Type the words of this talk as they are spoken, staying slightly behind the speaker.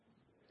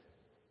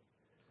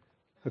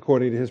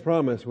According to his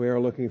promise, we are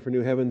looking for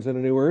new heavens and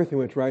a new earth in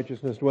which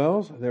righteousness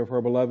dwells.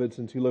 Therefore, beloved,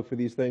 since you look for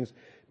these things,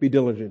 be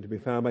diligent to be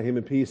found by him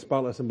in peace,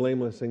 spotless and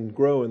blameless, and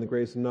grow in the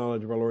grace and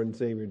knowledge of our Lord and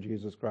Savior,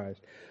 Jesus Christ.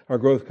 Our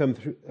growth comes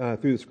through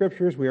the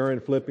Scriptures. We are in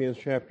Philippians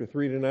chapter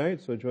 3 tonight,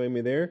 so join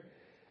me there.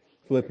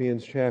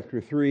 Philippians chapter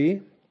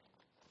 3,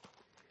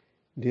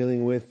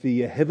 dealing with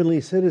the heavenly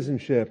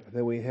citizenship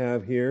that we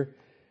have here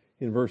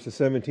in verses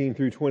 17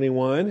 through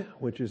 21,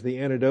 which is the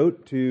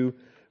antidote to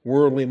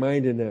worldly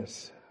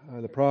mindedness.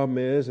 The problem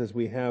is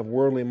we have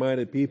worldly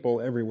minded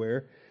people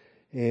everywhere,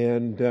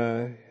 and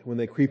when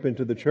they creep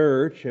into the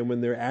church and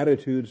when their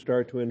attitudes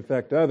start to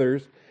infect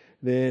others,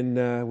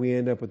 then we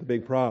end up with a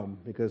big problem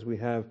because we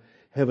have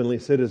heavenly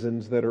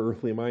citizens that are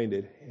earthly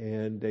minded,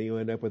 and you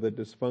end up with a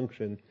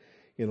dysfunction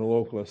in a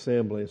local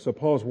assembly. So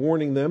Paul's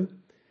warning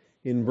them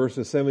in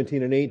verses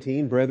 17 and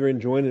 18, "Brethren,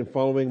 join in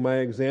following my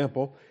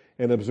example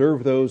and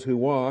observe those who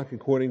walk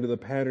according to the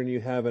pattern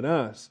you have in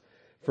us.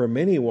 For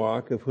many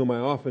walk, of whom I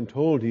often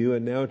told you,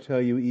 and now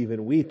tell you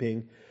even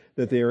weeping,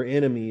 that they are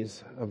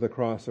enemies of the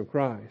cross of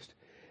Christ."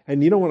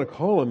 And you don't want to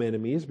call them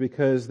enemies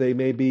because they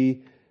may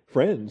be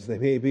friends, they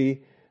may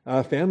be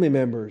family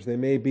members, they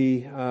may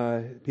be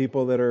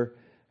people that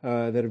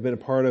have been a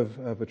part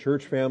of a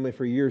church family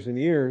for years and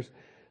years,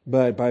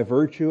 but by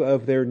virtue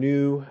of their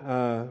new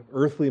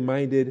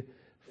earthly-minded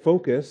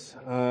focus,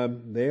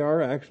 they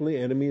are actually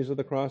enemies of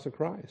the cross of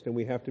Christ, and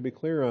we have to be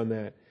clear on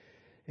that.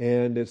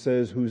 And it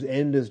says, whose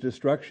end is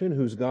destruction,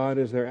 whose God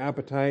is their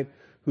appetite,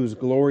 whose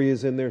glory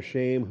is in their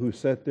shame, who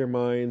set their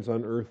minds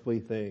on earthly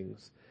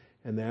things.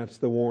 And that's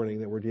the warning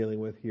that we're dealing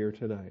with here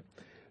tonight.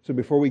 So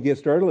before we get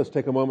started, let's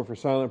take a moment for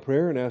silent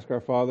prayer and ask our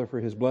Father for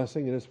His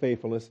blessing and His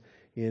faithfulness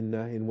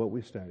in what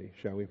we study.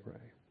 Shall we pray?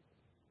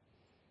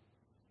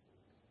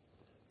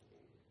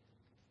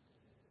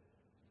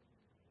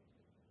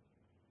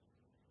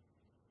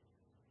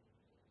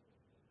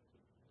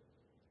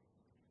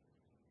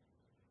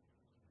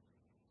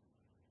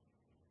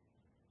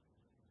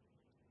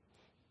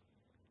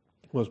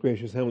 Most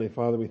gracious Heavenly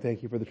Father, we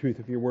thank you for the truth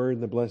of your word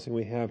and the blessing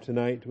we have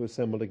tonight to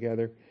assemble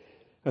together.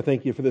 I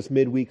thank you for this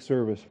midweek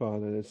service,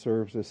 Father, that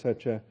serves as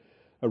such a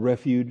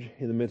refuge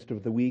in the midst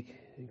of the week.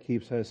 It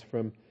keeps us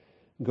from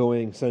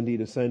going Sunday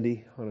to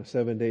Sunday on a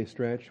 7-day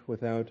stretch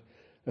without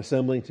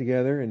assembling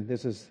together. And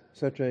this is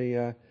such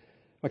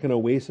like an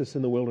oasis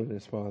in the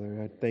wilderness,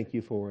 Father. I thank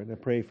you for it. And I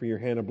pray for your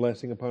hand of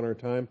blessing upon our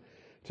time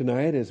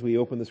tonight as we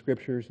open the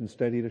Scriptures and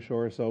study to show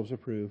ourselves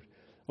approved.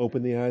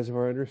 Open the eyes of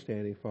our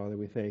understanding, Father.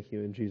 We thank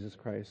you in Jesus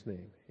Christ's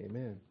name.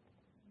 Amen.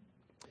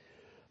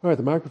 All right,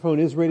 the microphone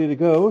is ready to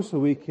go, so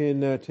we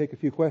can take a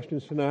few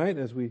questions tonight,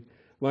 as we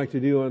like to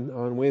do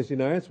on Wednesday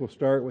nights. We'll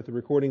start with the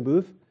recording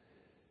booth,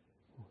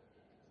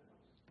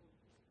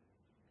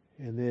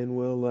 and then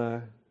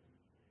we'll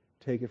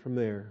take it from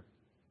there.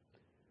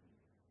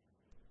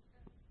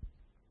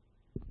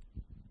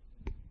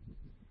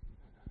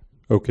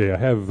 Okay, I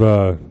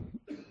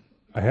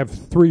have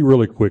three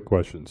really quick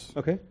questions.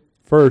 Okay.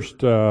 First,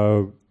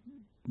 John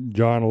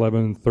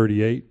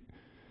 11:38.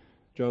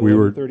 John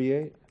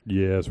 11:38.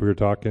 Yes, we were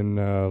talking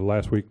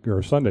last week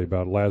or Sunday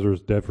about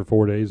Lazarus dead for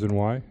 4 days and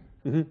why.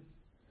 Mm-hmm.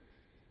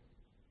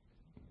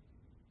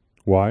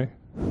 Why?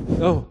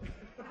 Oh,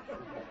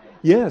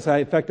 yes.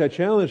 In fact, I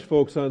challenged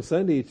folks on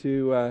Sunday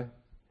to,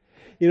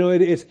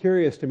 it's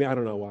curious to me. I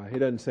don't know why. It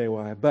doesn't say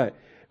why, but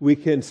we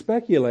can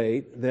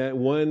speculate that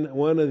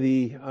one of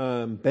the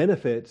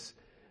benefits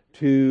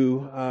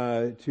to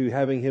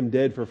having him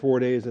dead for 4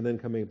 days and then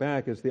coming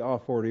back is the a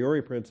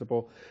fortiori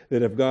principle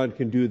that if God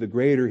can do the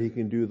greater, He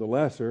can do the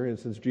lesser. And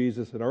since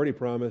Jesus had already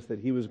promised that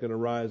He was going to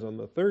rise on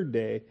the third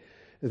day,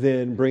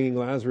 then bringing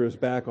Lazarus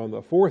back on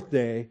the fourth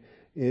day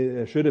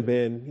should have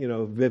been,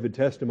 vivid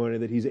testimony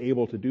that He's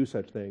able to do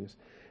such things.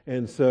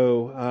 And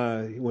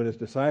so when His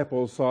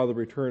disciples saw the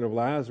return of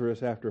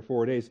Lazarus after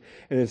 4 days,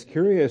 and it's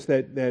curious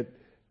that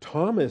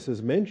Thomas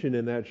is mentioned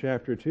in that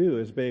chapter too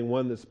as being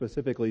one that's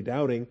specifically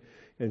doubting.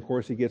 And of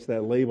course, he gets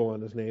that label on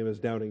his name as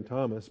Doubting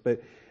Thomas.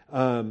 But,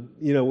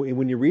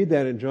 when you read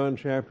that in John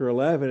chapter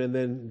 11, and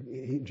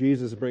then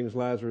Jesus brings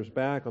Lazarus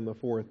back on the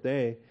fourth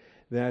day,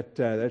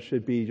 that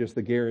should be just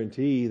the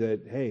guarantee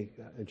that, hey,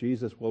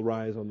 Jesus will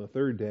rise on the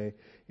third day,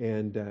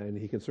 and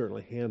He can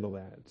certainly handle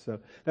that. So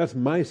that's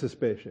my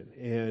suspicion.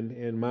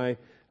 And my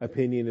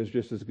opinion is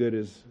just as good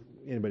as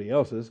anybody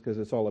else's, because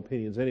it's all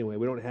opinions anyway.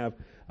 We don't have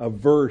a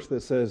verse that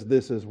says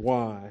this is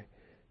why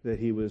that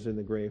He was in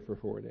the grave for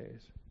 4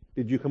 days.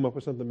 Did you come up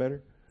with something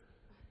better?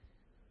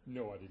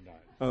 No, I did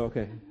not. Oh,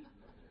 okay.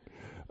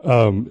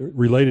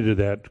 Related to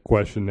that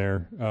question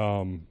there,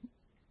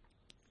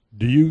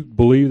 do you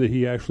believe that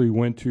He actually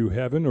went to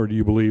heaven, or do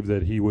you believe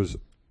that He was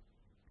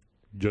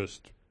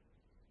just,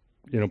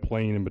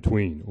 playing in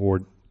between?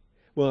 Or,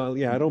 well,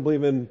 yeah, I don't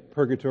believe in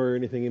purgatory or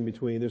anything in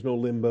between. There's no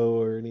limbo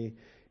or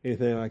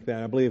anything like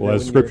that. I believe. Well,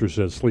 as Scripture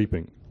says,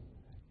 sleeping.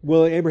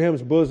 Well,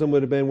 Abraham's bosom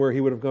would have been where he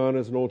would have gone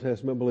as an Old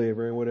Testament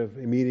believer and would have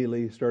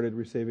immediately started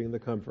receiving the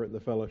comfort and the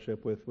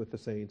fellowship with the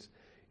saints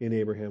in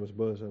Abraham's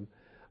bosom.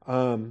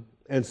 And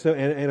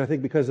I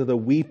think because of the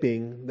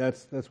weeping,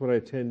 that's what I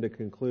tend to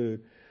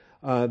conclude.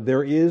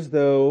 There is,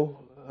 though,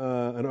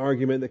 an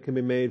argument that can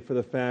be made for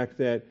the fact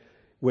that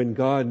when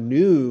God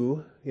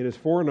knew in his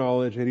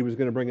foreknowledge that he was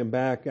going to bring him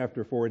back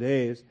after 4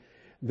 days,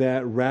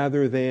 that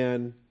rather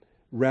than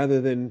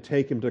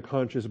take him to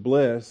conscious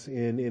bliss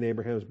in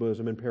Abraham's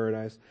bosom in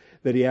paradise,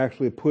 that he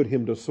actually put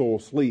him to soul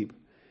sleep.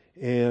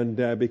 And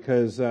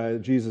because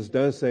Jesus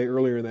does say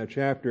earlier in that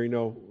chapter,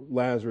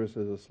 Lazarus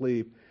is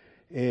asleep.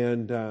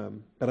 And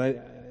but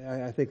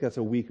I think that's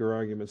a weaker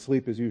argument.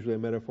 Sleep is usually a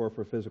metaphor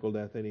for physical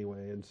death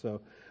anyway. And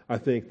so I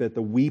think that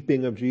the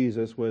weeping of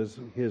Jesus was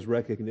his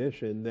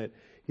recognition that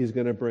he's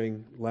going to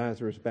bring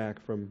Lazarus back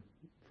from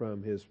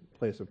his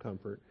place of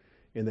comfort,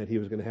 and that he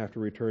was going to have to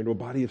return to a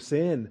body of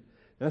sin.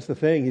 That's the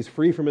thing. He's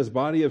free from his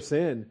body of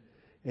sin.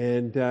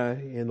 And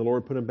the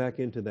Lord put him back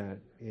into that.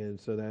 And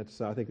so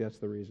I think that's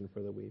the reason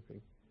for the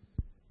weeping.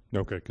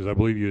 Okay, because I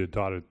believe you had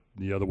taught it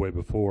the other way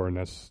before, and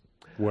that's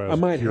why I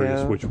was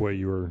curious which way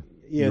you were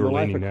in the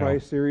Life of now.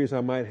 Christ series,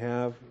 I might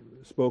have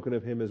spoken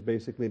of him as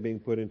basically being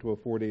put into a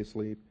 4-day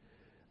sleep,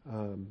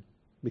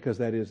 because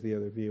that is the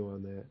other view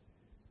on that.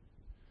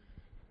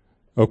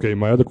 Okay,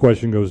 my other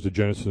question goes to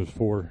Genesis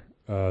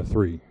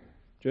 4:3.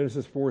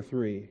 Genesis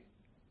 4:3.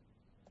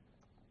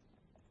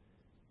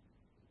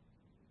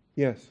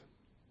 Yes.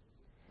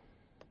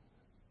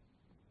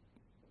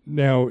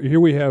 Now, here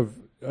we have,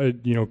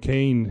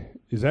 Cain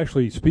is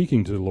actually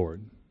speaking to the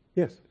Lord.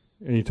 Yes.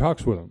 And he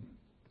talks with him,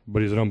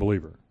 but he's an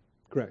unbeliever.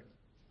 Correct.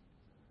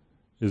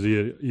 He's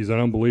an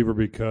unbeliever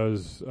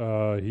because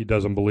he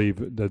doesn't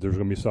believe that there's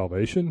going to be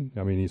salvation?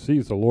 I mean, he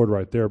sees the Lord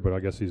right there, but I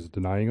guess he's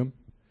denying him.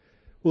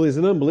 Well, he's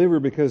an unbeliever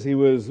because he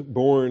was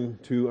born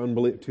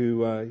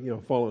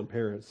to fallen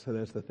parents, and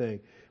that's the thing.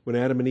 When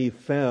Adam and Eve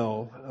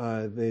fell,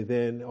 they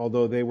then,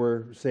 although they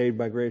were saved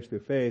by grace through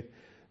faith,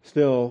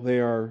 still they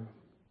are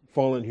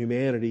fallen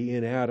humanity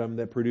in Adam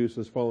that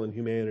produces fallen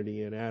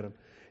humanity in Adam.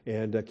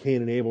 And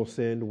Cain and Abel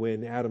sinned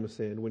when Adam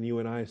sinned, when you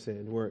and I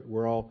sinned.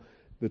 We're all,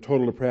 the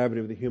total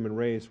depravity of the human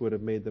race would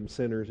have made them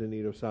sinners in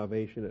need of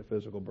salvation at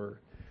physical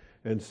birth.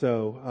 And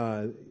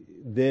so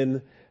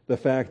then the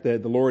fact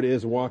that the Lord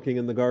is walking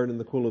in the garden in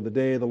the cool of the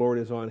day, the Lord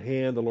is on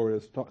hand, the Lord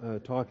is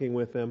talking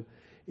with them,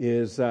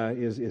 is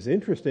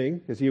interesting,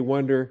 because you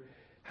wonder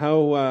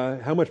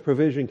how much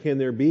provision can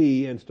there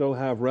be and still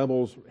have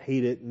rebels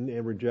hate it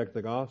and reject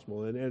the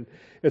gospel. And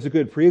it's a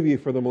good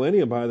preview for the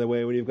millennium, by the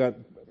way, when you've got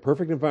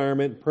perfect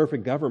environment,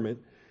 perfect government,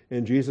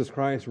 and Jesus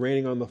Christ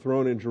reigning on the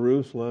throne in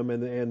Jerusalem,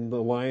 and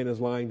the lion is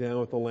lying down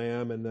with the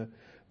lamb, and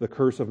the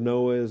curse of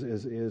Noah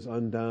is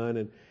undone,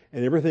 and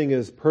everything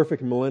is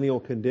perfect millennial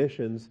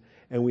conditions,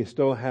 and we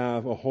still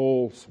have a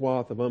whole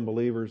swath of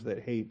unbelievers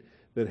that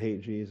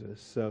hate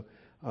Jesus. So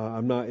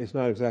it's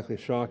not exactly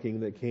shocking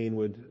that Cain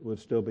would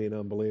still be an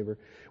unbeliever.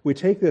 We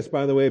take this,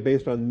 by the way,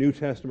 based on New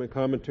Testament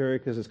commentary,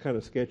 because it's kind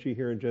of sketchy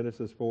here in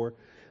Genesis 4,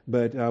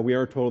 but we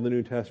are told in the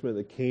New Testament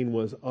that Cain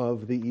was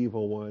of the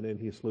evil one, and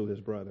he slew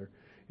his brother.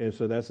 And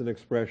so that's an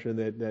expression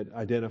that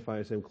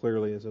identifies him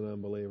clearly as an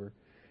unbeliever.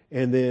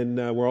 And then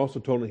we're also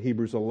told in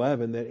Hebrews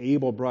 11 that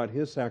Abel brought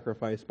his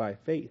sacrifice by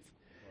faith.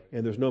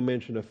 And there's no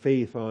mention of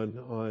faith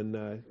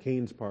on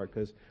Cain's part,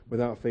 because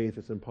without faith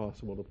it's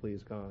impossible to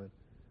please God.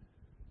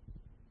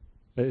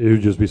 It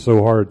would just be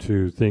so hard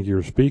to think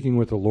you're speaking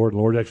with the Lord, and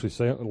the Lord actually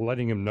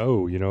letting him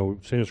know,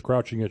 Satan is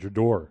crouching at your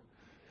door.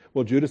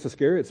 Well, Judas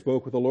Iscariot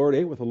spoke with the Lord,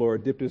 ate with the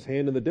Lord, dipped his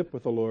hand in the dip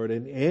with the Lord,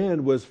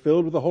 and was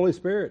filled with the Holy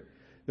Spirit.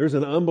 There's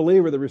an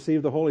unbeliever that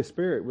received the Holy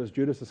Spirit. It was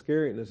Judas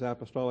Iscariot in his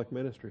apostolic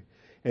ministry.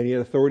 And he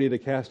had authority to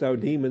cast out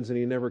demons, and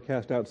he never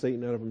cast out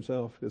Satan out of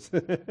himself.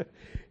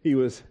 He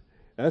was,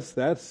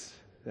 that's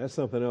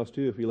something else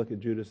too, if you look at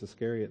Judas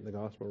Iscariot in the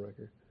gospel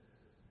record.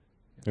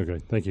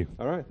 Okay, thank you.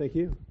 All right, thank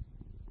you.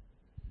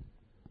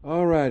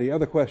 All righty,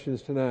 other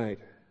questions tonight?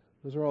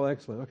 Those are all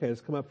excellent. Okay,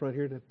 let's come up front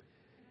here. Can we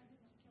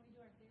do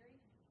our theory?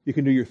 You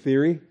can do your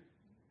theory?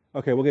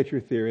 Okay, we'll get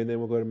your theory, and then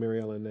we'll go to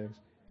Mary Ellen next.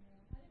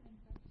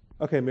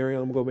 Okay, Mary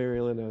Ellen, we'll go Mary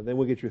Ellen now. Then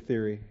we'll get your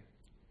theory.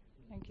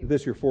 Thank you. Is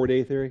this your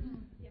 4-day theory?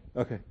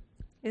 Yeah. Okay.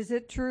 Is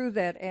it true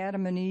that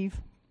Adam and Eve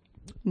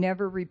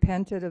never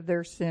repented of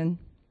their sin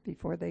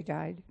before they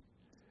died?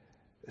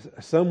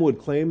 Some would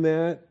claim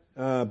that,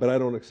 but I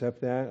don't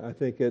accept that. I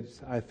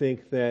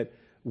think that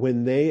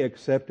when they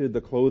accepted the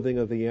clothing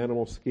of the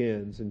animal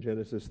skins in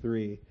Genesis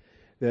 3,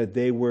 that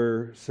they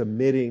were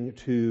submitting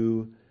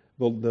to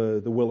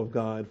the will of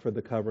God for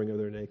the covering of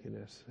their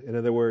nakedness. In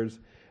other words,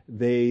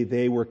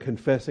 they were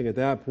confessing at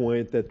that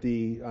point that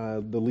the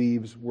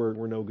leaves were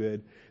no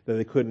good, that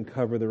they couldn't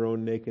cover their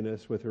own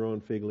nakedness with their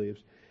own fig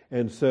leaves.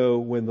 And so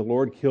when the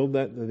Lord killed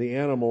the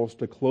animals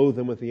to clothe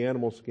them with the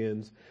animal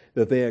skins,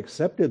 that they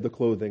accepted the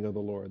clothing of the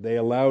Lord. They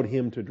allowed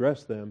Him to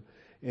dress them.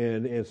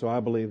 And so I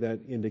believe that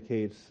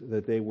indicates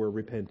that they were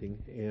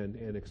repenting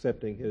and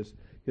accepting His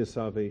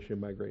salvation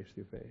by grace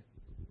through faith.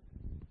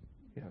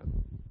 Yeah.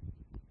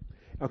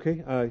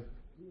 Okay.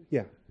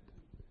 Yeah.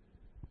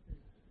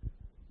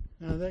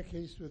 Now in that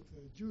case with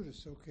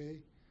Judas, okay,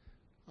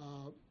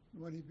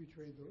 when he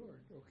betrayed the Lord,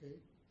 okay,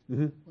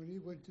 Mm-hmm. when he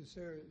went to the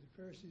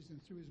Pharisees and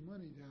threw his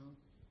money down,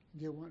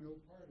 they want no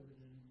part of it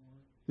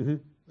anymore.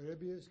 Mm-hmm. But that'd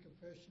be his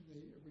confession that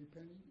he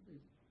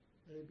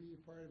Could it be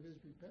part of his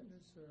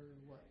repentance or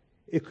what?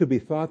 It could be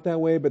thought that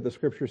way, but the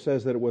Scripture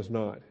says that it was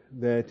not.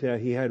 That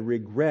he had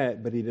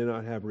regret, but he did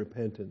not have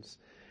repentance.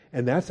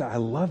 And I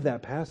love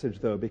that passage,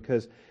 though,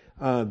 because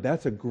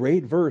that's a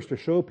great verse to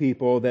show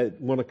people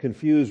that want to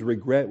confuse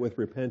regret with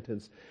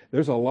repentance.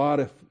 There's a lot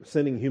of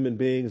sinning human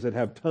beings that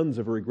have tons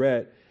of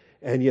regret,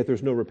 and yet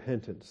there's no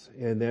repentance.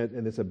 And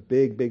it's a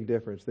big, big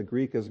difference. The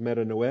Greek is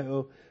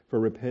metanoeo for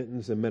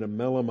repentance and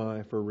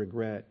metamelomai for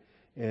regret.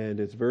 And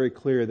it's very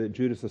clear that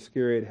Judas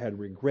Iscariot had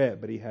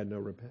regret, but he had no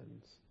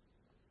repentance.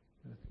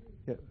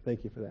 Yeah,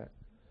 thank you for that.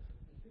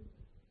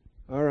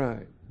 All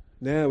right.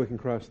 Now we can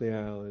cross the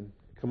aisle and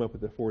come up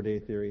with the 4-day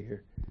theory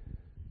here.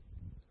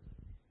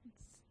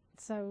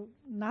 So,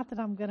 not that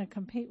I'm going to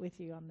compete with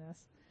you on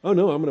this. Oh,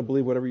 no, I'm going to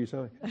believe whatever you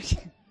say.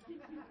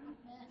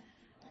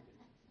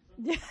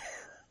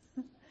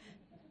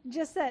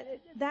 Just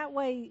that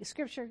way,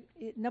 Scripture,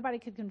 nobody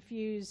could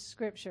confuse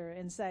Scripture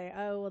and say,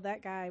 oh, well,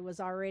 that guy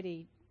was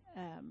already,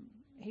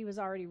 he was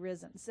already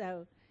risen.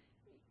 So,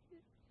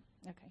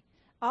 okay.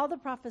 All the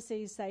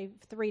prophecies say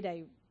 3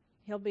 days.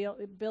 He'll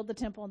build the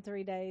temple in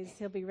 3 days.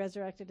 He'll be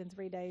resurrected in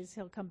 3 days.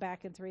 He'll come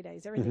back in 3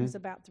 days. Everything's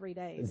about 3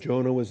 days.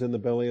 Jonah was in the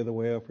belly of the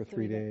whale for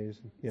 3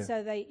 days. Yeah.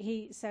 So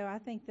So I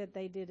think that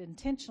they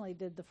intentionally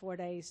did the 4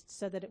 days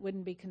so that it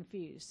wouldn't be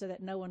confused, so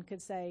that no one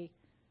could say,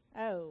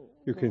 "Oh,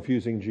 you're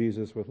confusing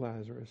Jesus with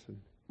Lazarus and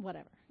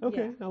whatever."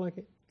 Okay, yeah. I like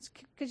it.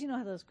 Because you know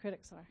how those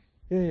critics are.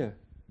 Yeah.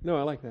 No,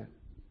 I like that.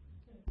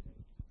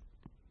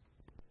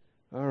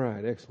 All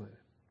right, excellent.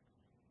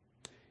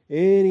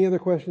 Any other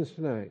questions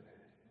tonight?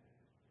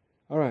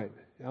 All right,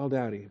 Al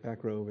Dowdy,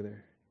 back row over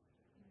there.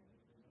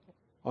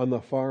 On the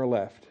far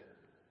left.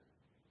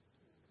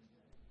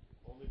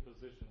 Only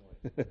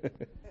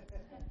positionally.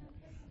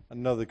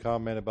 Another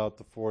comment about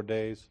the 4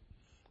 days.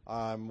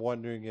 I'm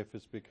wondering if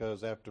it's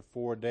because after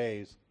 4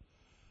 days,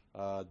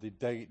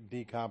 the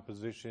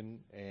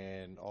decomposition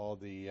and all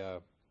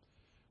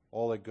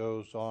that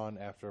goes on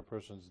after a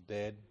person's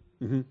dead,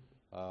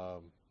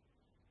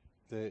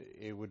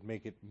 it would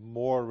make it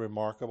more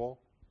remarkable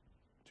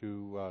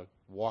to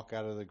walk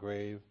out of the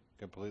grave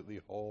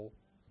completely whole,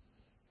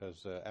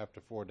 because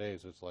after 4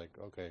 days it's like,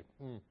 okay.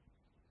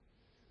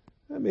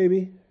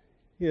 Maybe,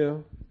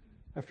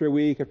 after a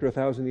week, after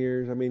 1,000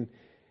 years. I mean,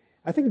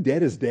 I think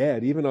dead is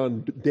dead. Even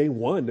on day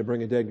one, to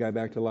bring a dead guy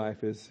back to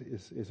life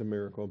is a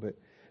miracle. But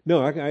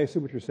no, I see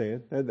what you're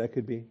saying. That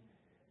could be.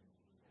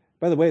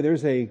 By the way,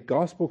 there's a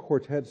gospel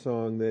quartet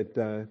song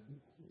that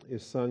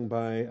is sung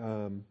by,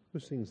 who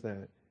sings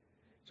that?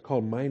 It's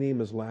called My Name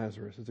is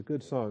Lazarus. It's a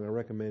good song. I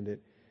recommend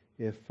it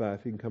if you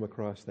can come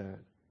across that.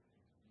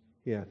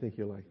 Yeah, I think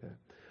you'll like that.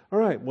 All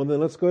right, well then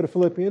let's go to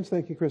Philippians.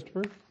 Thank you,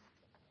 Christopher.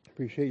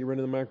 Appreciate you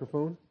running the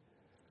microphone.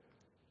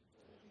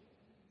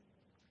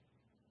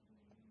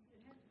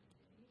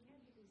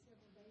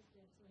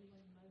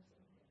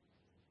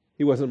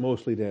 He wasn't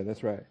mostly dead,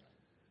 that's right.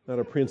 Not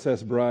a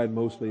Princess Bride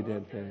mostly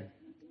dead thing.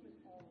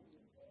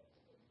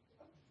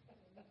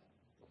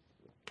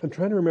 I'm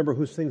trying to remember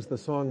who sings the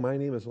song My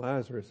Name is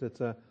Lazarus.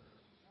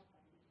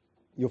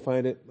 You'll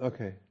find it?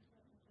 Okay.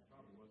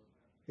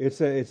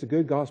 It's a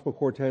good gospel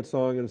quartet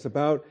song, and it's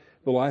about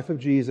the life of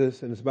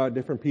Jesus, and it's about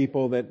different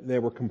people that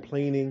were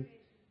complaining.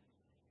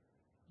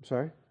 I'm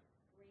sorry?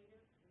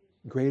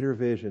 Greater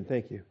vision.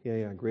 Thank you.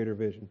 Yeah, greater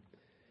vision.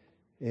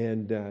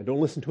 And don't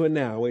listen to it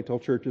now. Wait till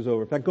church is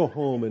over. In fact, go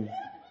home and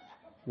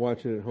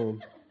watch it at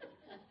home.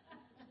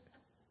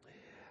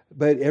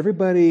 But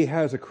everybody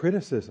has a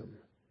criticism.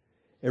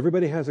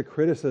 Everybody has a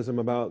criticism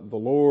about the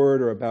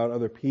Lord or about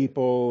other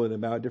people and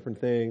about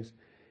different things.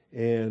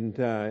 And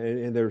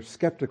they're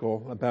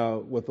skeptical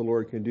about what the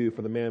Lord can do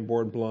for the man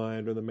born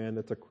blind or the man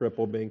that's a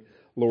cripple being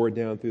lowered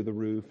down through the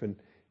roof and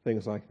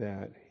things like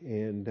that.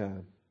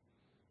 And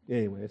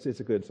anyway,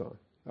 it's a good song.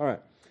 All right.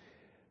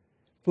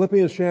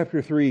 Philippians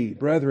chapter 3.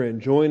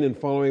 Brethren, join in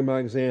following my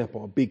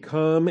example.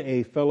 Become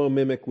a fellow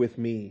mimic with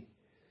me.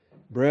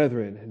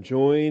 Brethren,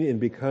 join in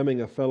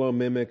becoming a fellow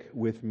mimic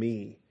with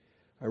me.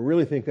 I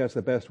really think that's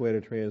the best way to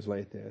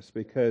translate this,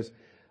 because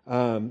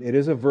it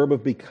is a verb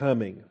of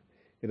becoming.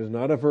 It is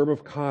not a verb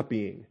of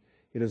copying.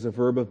 It is a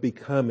verb of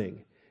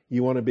becoming.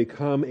 You want to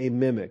become a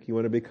mimic. You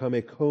want to become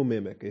a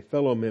co-mimic, a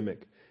fellow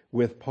mimic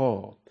with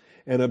Paul.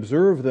 And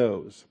observe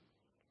those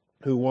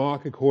who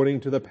walk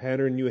according to the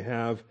pattern you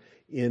have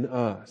in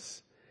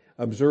us.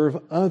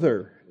 Observe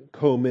other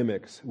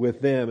co-mimics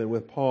with them and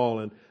with Paul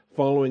and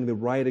following the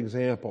right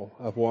example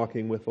of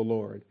walking with the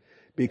Lord,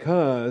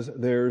 because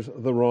there's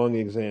the wrong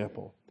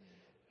example.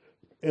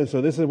 And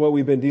so this is what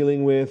we've been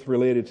dealing with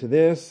related to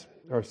this.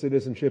 Our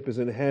citizenship is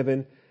in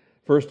heaven.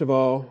 First of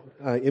all,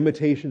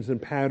 imitations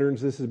and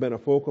patterns. This has been a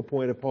focal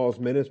point of Paul's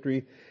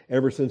ministry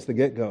ever since the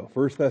get-go.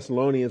 1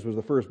 Thessalonians was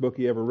the first book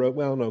he ever wrote.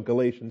 Well, no,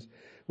 Galatians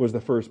was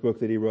the first book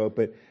that he wrote.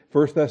 But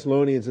 1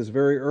 Thessalonians is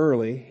very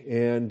early,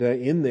 and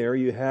in there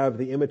you have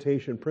the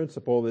imitation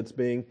principle that's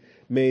being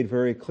made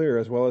very clear,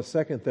 as well as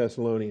 2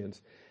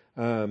 Thessalonians,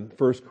 1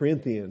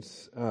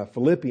 Corinthians,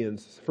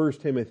 Philippians, 1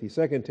 Timothy,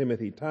 2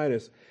 Timothy,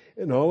 Titus.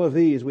 In all of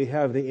these, we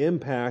have the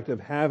impact of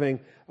having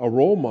a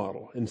role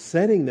model and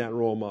setting that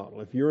role model.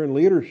 If you're in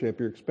leadership,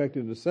 you're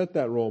expected to set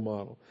that role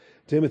model.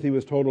 Timothy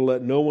was told to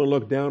let no one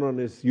look down on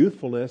his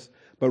youthfulness,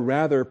 but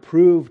rather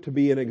prove to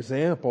be an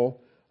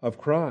example of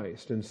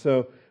Christ. And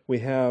so we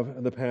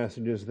have the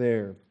passages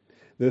there.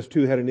 This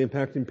too had an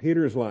impact in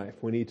Peter's life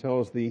when he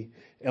tells the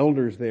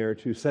elders there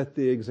to set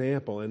the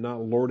example and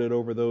not lord it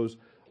over those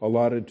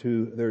allotted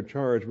to their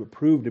charge, but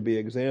prove to be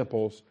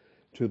examples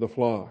to the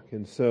flock.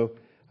 And so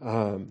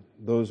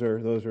those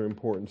are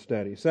important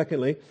studies.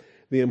 Secondly,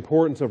 the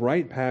importance of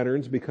right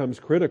patterns becomes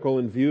critical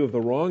in view of the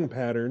wrong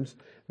patterns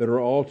that are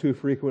all too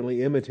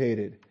frequently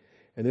imitated.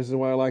 And this is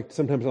why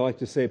sometimes I like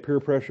to say peer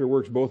pressure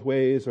works both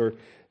ways, or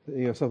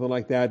something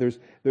like that.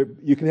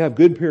 You can have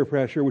good peer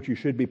pressure, which you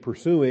should be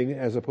pursuing,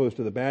 as opposed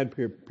to the bad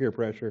peer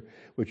pressure,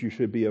 which you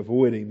should be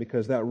avoiding,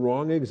 because that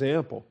wrong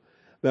example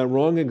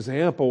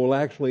will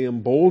actually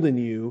embolden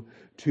you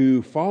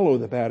to follow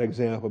the bad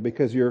example,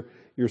 because you're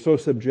so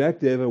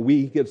subjective, and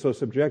we get so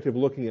subjective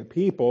looking at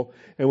people,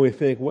 and we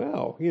think,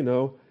 well,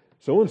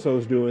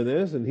 so-and-so's doing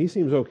this, and he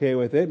seems okay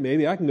with it,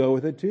 maybe I can go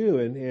with it too,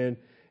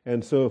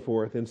 and so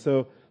forth. And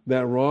so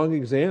that wrong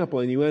example,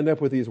 and you end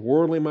up with these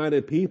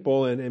worldly-minded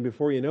people, and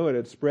before you know it,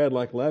 it's spread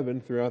like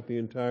leaven throughout the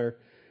entire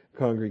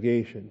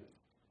congregation.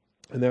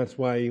 And that's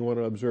why you want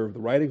to observe the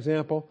right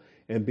example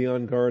and be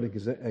on guard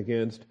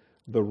against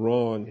the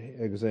wrong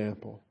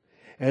example.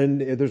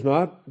 And there's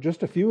not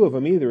just a few of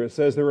them either. It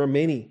says there are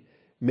many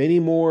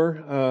more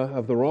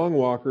of the wrong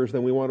walkers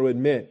than we want to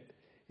admit.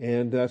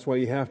 And that's why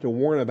you have to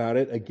warn about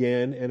it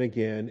again and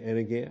again and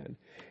again.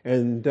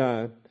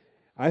 And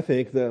I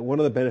think that one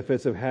of the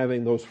benefits of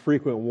having those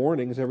frequent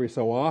warnings every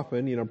so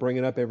often, bring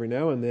it up every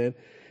now and then,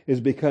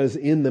 is because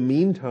in the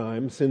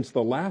meantime, since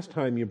the last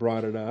time you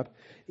brought it up,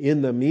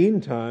 in the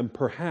meantime,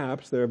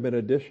 perhaps there have been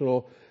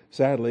additional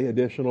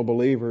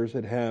believers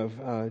that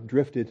have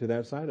drifted to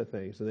that side of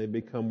things, and they've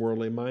become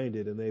worldly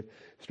minded, and they've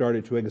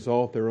started to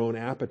exalt their own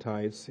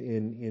appetites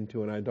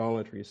into an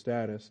idolatry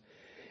status.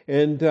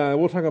 And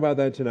we'll talk about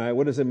that tonight.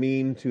 What does it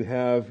mean to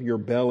have your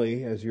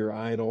belly as your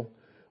idol,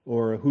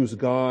 or whose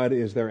God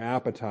is their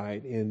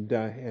appetite, and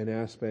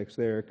aspects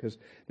there, because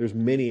there's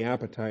many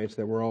appetites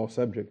that we're all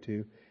subject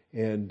to,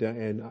 and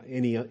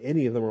any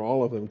of them or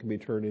all of them can be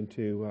turned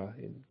into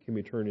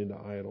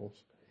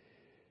idols.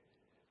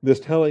 This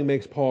telling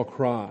makes Paul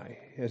cry,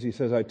 as he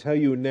says, "I tell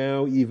you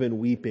now, even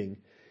weeping."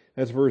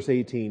 That's verse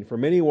 18. "For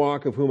many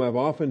walk, of whom I've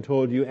often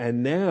told you,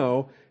 and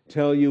now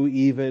tell you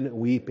even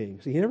weeping."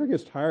 See, he never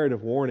gets tired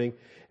of warning,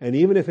 and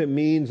even if it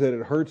means that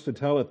it hurts to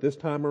tell it this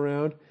time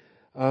around,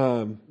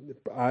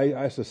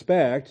 I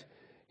suspect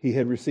he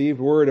had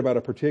received word about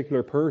a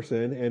particular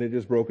person, and it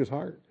just broke his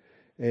heart.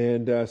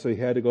 And so he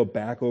had to go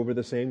back over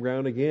the same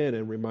ground again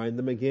and remind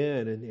them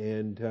again,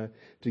 and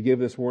to give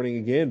this warning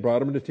again brought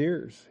them to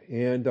tears.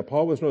 And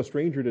Paul was no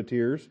stranger to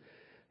tears,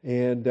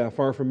 and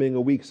far from being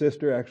a weak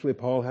sister, actually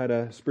Paul had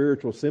a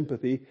spiritual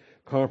sympathy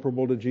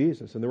comparable to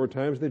Jesus. And there were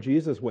times that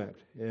Jesus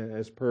wept,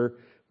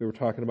 we were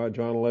talking about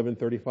John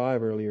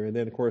 11:35 earlier. And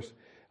then, of course,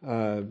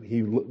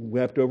 he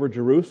wept over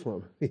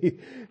Jerusalem.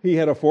 He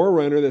had a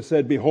forerunner that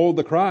said, "Behold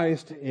the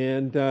Christ,"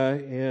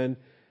 and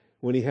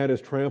when he had his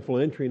triumphal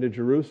entry into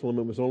Jerusalem,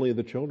 it was only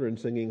the children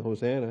singing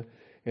Hosanna,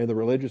 and the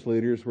religious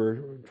leaders were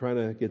trying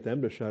to get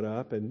them to shut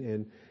up,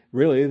 and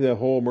really the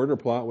whole murder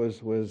plot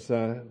was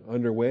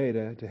underway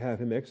to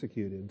have him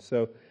executed.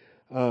 So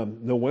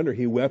no wonder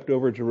he wept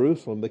over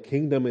Jerusalem. The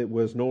kingdom, it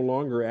was no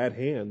longer at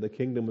hand. The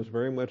kingdom was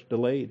very much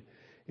delayed,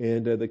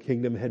 and the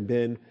kingdom had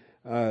been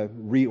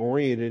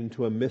reoriented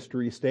into a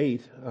mystery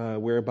state,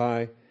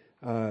 whereby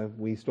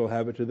we still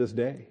have it to this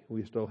day.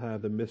 We still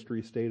have the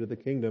mystery state of the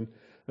kingdom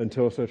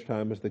until such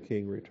time as the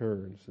king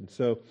returns. And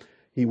so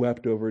he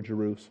wept over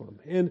Jerusalem.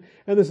 And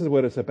this is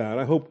what it's about.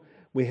 I hope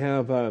we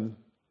have,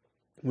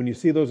 when you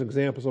see those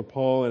examples of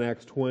Paul in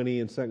Acts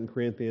 20 and 2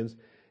 Corinthians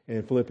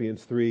and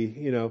Philippians 3,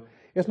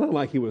 it's not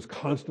like he was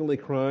constantly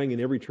crying in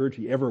every church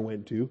he ever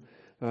went to.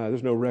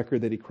 There's no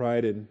record that he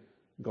cried in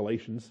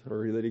Galatians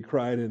or that he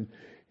cried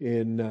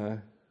in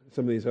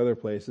some of these other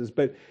places.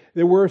 But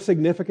there were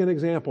significant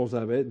examples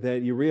of it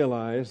that you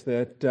realize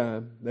that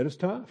it's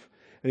tough.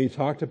 And he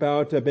talked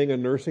about being a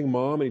nursing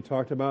mom, and he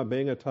talked about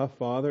being a tough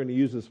father, and he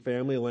uses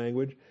family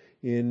language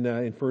in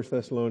 1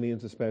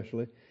 Thessalonians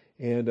especially.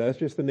 And that's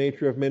just the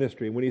nature of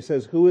ministry. When he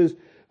says, who is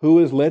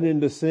led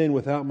into sin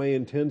without my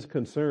intense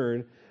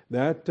concern,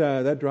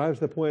 that drives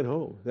the point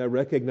home. That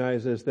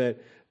recognizes that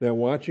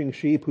watching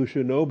sheep who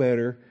should know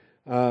better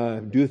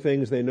do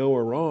things they know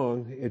are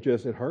wrong, it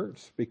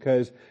hurts,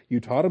 because you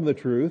taught them the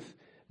truth,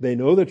 they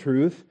know the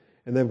truth,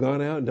 and they've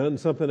gone out and done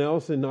something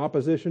else in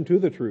opposition to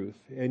the truth.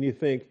 And you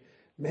think,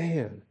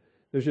 man,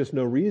 there's just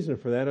no reason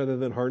for that other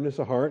than hardness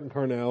of heart and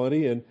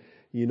carnality, and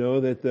you know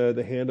that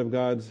the hand of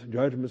God's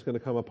judgment is going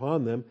to come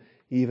upon them,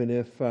 even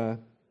if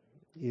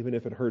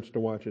it hurts to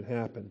watch it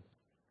happen.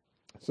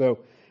 So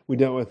we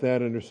dealt with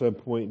that under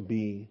subpoint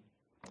B.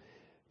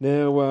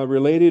 Now,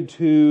 related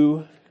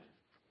to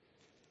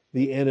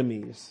the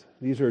enemies,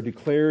 these are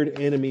declared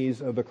enemies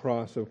of the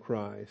cross of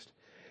Christ.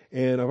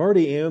 And I've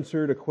already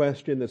answered a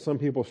question that some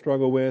people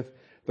struggle with.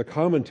 The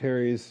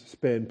commentaries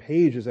spend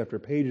pages after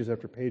pages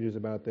after pages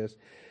about this,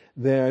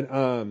 that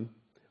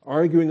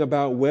arguing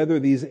about whether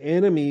these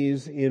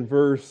enemies in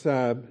verse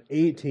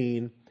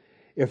 18,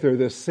 if they're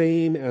the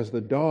same as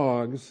the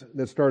dogs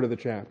that started the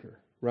chapter,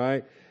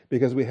 right?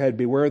 Because we had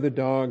beware the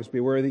dogs,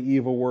 beware the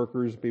evil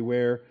workers,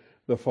 beware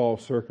the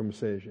false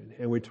circumcision.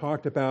 And we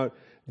talked about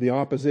the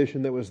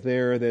opposition that was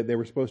there that they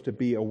were supposed to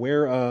be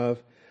aware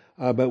of.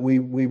 But we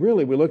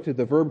looked at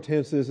the verb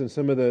tenses and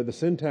some of the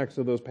syntax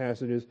of those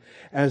passages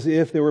as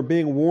if they were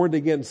being warned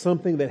against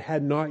something that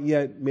had not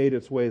yet made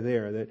its way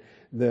there. That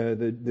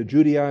the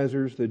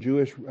Judaizers, the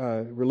Jewish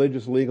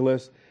religious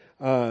legalists,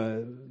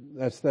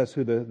 that's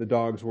who the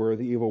dogs were,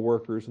 the evil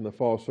workers and the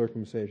false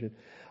circumcision.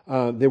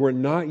 They were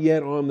not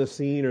yet on the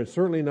scene, or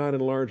certainly not in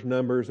large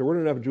numbers. There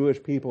weren't enough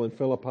Jewish people in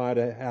Philippi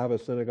to have a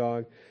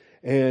synagogue.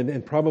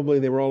 And probably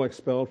they were all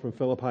expelled from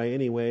Philippi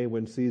anyway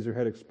when Caesar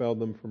had expelled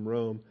them from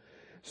Rome.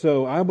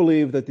 So I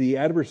believe that the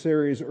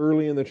adversaries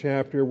early in the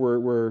chapter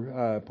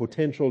were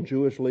potential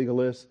Jewish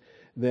legalists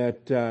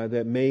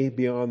that may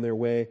be on their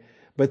way.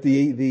 But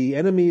the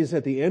enemies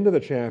at the end of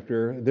the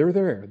chapter, they're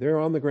there. They're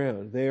on the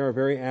ground. They are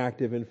very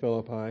active in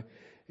Philippi,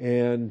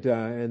 and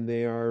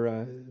they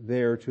are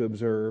there to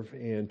observe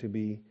and to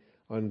be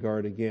on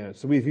guard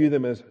against. So we view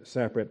them as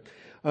separate.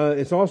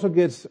 It also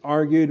gets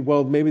argued,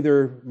 well, maybe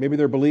they're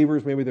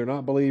believers, maybe they're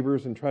not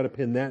believers, and try to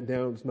pin that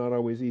down. It's not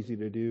always easy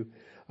to do.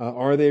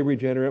 Are they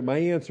regenerate? My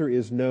answer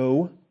is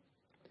no.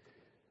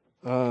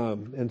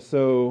 And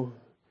so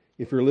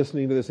if you're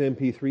listening to this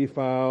MP3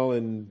 file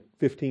in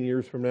 15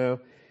 years from now,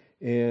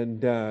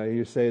 and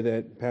you say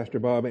that Pastor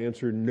Bob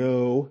answered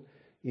no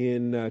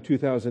in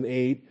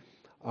 2008,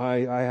 I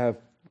have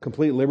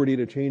complete liberty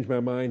to change my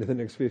mind in the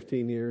next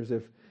 15 years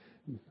if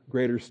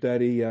greater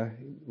study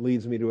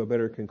leads me to a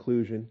better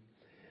conclusion.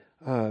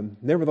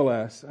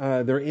 Nevertheless,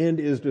 their end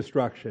is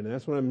destruction. And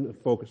that's what I'm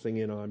focusing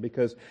in on,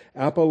 because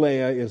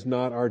apaleia is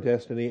not our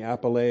destiny.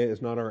 Apaleia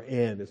is not our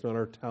end. It's not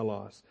our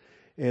telos.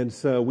 And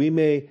so we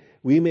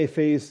may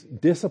face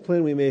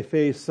discipline. We may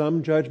face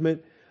some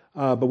judgment,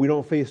 but we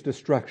don't face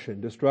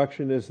destruction.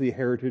 Destruction is the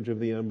heritage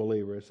of the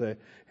unbeliever. It's a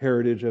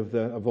heritage of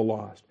the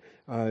lost.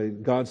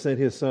 God sent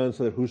His Son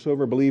so that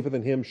whosoever believeth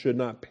in Him should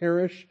not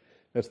perish.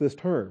 That's this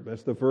term.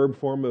 That's the verb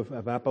form of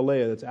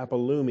apaleia. That's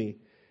apolumi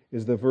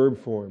is the verb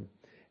form.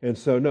 And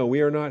so, no,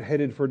 we are not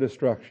headed for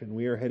destruction.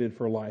 We are headed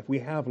for life. We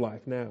have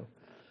life now.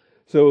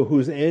 So,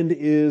 whose end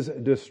is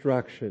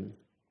destruction.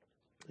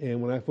 And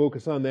when I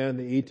focus on that and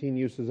the 18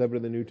 uses of it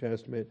in the New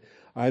Testament,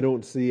 I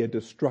don't see a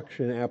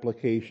destruction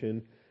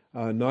application,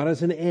 not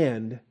as an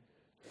end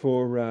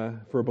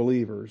for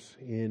believers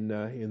in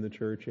the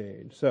church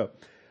age. So,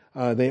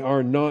 they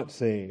are not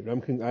saved.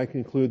 I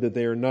conclude that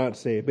they are not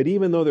saved. But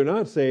even though they're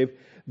not saved,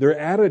 their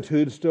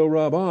attitudes still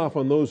rub off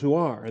on those who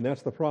are, and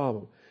that's the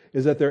problem.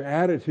 Is that their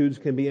attitudes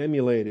can be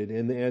emulated,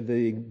 and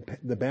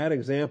the bad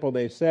example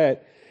they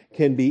set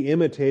can be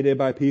imitated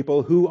by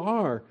people who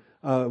are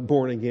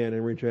born again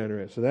and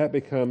regenerate. So that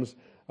becomes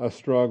a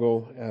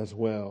struggle as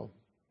well.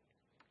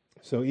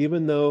 So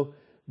even though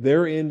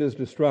their end is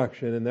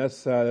destruction, and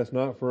that's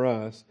not for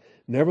us,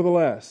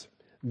 nevertheless,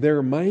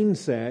 their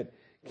mindset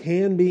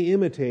can be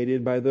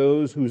imitated by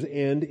those whose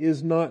end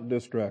is not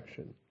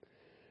destruction.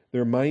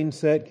 Their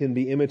mindset can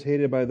be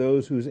imitated by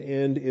those whose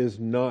end is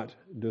not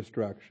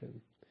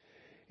destruction.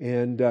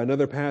 And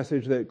another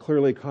passage that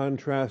clearly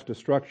contrasts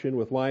destruction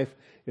with life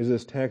is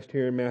this text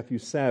here in Matthew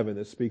 7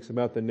 that speaks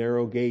about the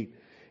narrow gate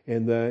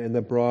and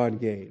the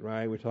broad gate,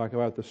 right? We talk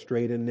about the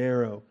straight and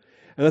narrow.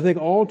 And I think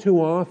all too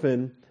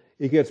often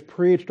it gets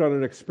preached on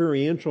an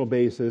experiential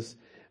basis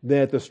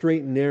that the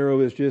straight and narrow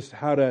is just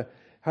how to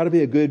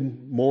be a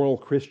good moral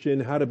Christian,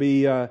 how to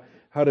be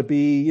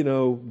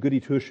goody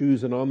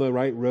two-shoes and on the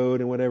right road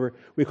and whatever.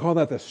 We call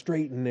that the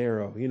straight and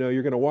narrow.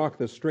 You're going to walk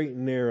the straight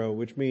and narrow,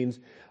 which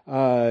means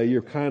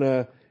you're kind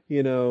of,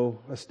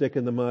 a stick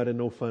in the mud and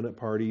no fun at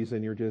parties,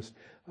 and you're just,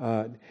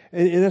 and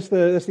that's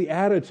the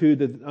attitude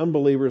that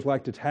unbelievers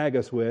like to tag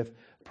us with,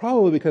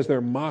 probably because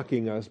they're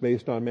mocking us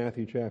based on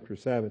Matthew chapter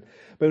 7.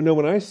 But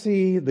when I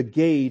see the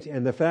gate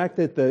and the fact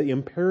that the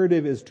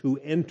imperative is to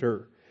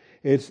enter,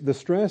 the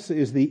stress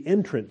is the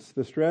entrance.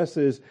 The stress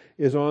is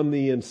on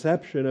the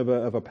inception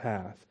of a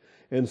path.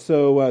 And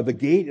so the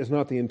gate is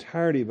not the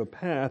entirety of a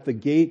path. The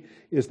gate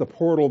is the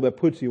portal that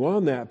puts you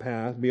on that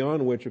path,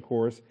 beyond which, of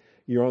course,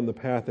 you're on the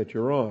path that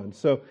you're on.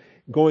 So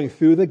going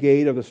through the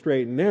gate of the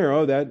straight and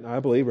narrow, that, I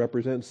believe,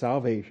 represents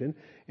salvation.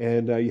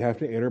 And you have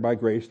to enter by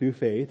grace through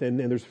faith. And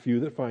there's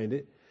few that find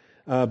it.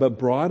 But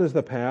broad is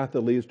the path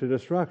that leads to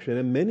destruction.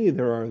 And many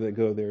there are that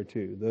go there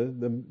too.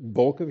 The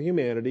bulk of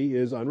humanity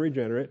is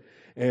unregenerate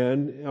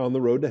and on the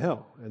road to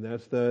hell. And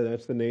that's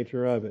the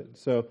nature of it.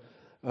 So,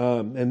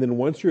 and then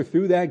once you're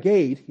through that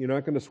gate, you're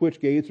not going to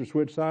switch gates or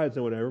switch sides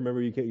and whatever.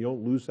 Remember, you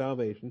don't lose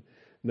salvation.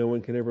 No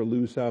one can ever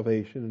lose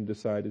salvation and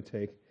decide to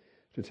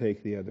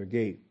take the other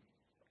gate.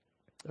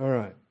 All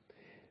right.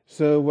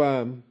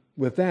 So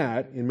with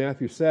that, in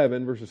Matthew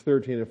 7, verses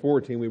 13 and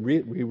 14, we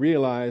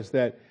realize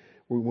that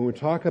when we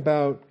talk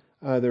about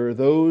There are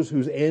those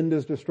whose end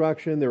is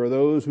destruction. There are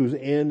those whose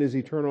end is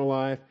eternal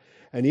life.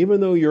 And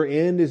even though your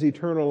end is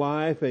eternal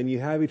life and you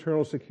have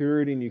eternal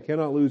security and you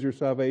cannot lose your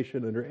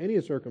salvation under any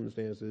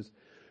circumstances,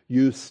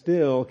 you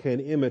still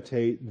can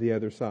imitate the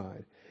other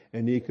side.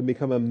 And you can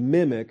become a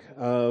mimic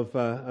of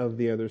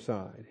the other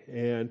side.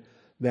 And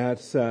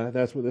that's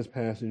what this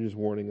passage is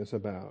warning us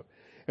about.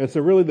 And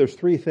so really there's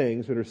three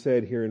things that are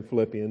said here in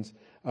Philippians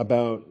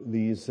about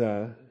these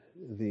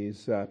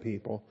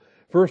people.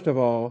 First of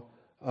all,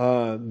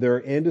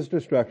 their end is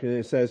destruction. And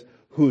it says,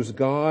 whose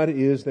God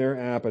is their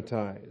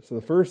appetite. So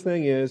the first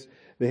thing is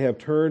they have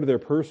turned their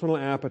personal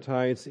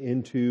appetites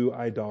into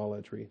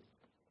idolatry.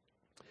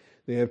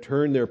 They have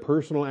turned their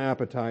personal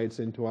appetites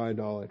into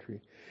idolatry.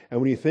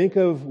 And when you think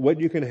of what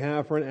you can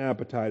have for an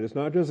appetite, it's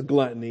not just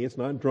gluttony, it's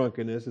not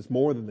drunkenness, it's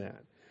more than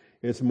that.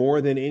 It's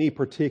more than any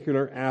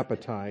particular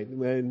appetite.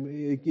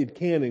 And it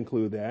can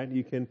include that.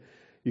 You can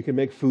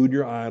make food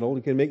your idol.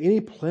 You can make any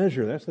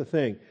pleasure. That's the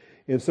thing.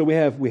 And so we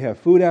have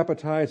food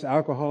appetites,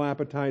 alcohol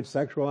appetites,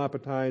 sexual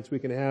appetites. We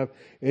can have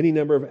any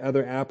number of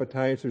other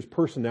appetites. There's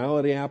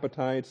personality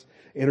appetites,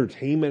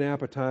 entertainment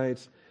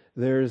appetites.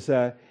 There's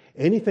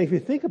anything. If you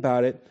think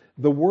about it,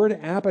 the word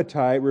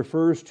appetite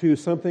refers to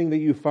something that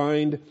you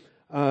find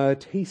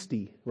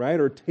tasty, right,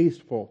 or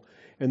tasteful.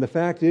 And the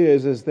fact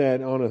is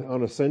that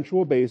on a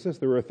sensual basis,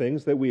 there are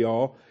things that we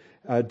all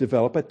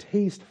develop a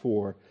taste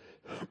for.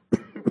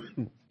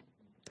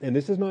 And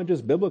this is not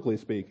just biblically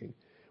speaking.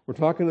 We're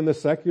talking in the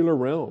secular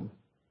realm.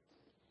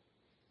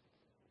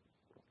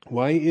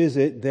 Why is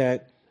it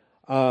that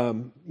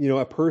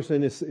a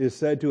person is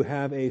said to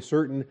have a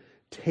certain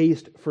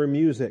taste for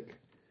music?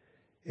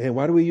 And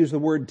why do we use the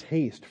word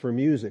taste for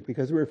music?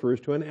 Because it refers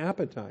to an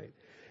appetite.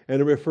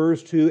 And it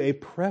refers to a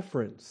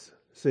preference,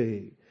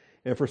 see.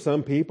 And for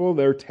some people,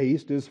 their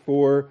taste is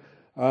for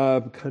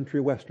country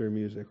western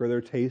music, or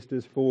their taste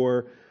is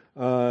for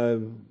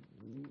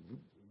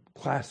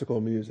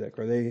classical music,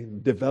 or they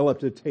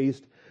developed a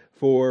taste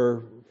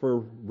for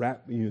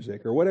rap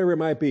music, or whatever it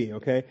might be,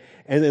 okay?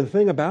 And the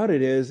thing about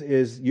it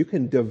is you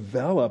can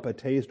develop a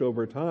taste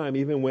over time,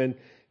 even when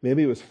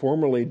maybe it was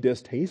formerly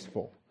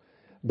distasteful.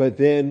 But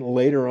then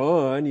later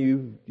on,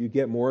 you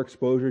get more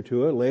exposure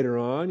to it. Later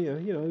on,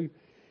 you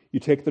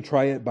take the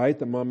try-it bite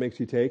that mom makes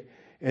you take,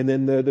 and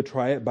then the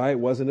try-it bite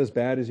wasn't as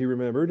bad as you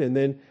remembered, and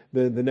then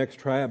the next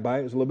try-it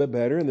bite was a little bit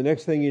better, and the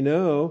next thing you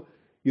know,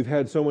 you've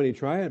had so many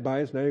try-it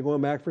bites, now you're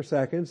going back for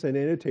seconds, and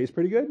it tastes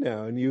pretty good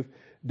now, and you've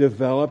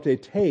developed a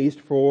taste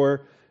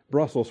for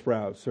Brussels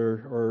sprouts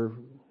or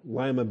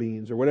lima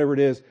beans or whatever it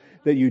is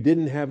that you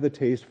didn't have the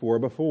taste for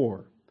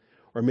before.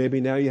 Or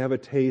maybe now you have a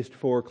taste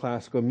for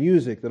classical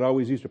music that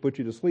always used to put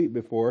you to sleep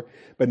before,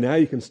 but now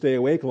you can stay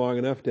awake long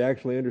enough to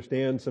actually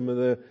understand some of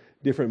the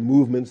different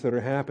movements that are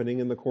happening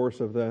in the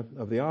course of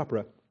the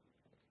opera.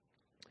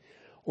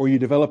 Or you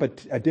develop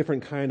a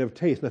different kind of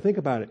taste. Now think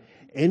about it.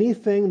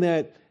 Anything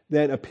that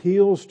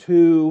appeals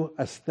to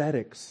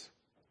aesthetics,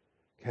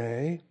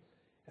 okay?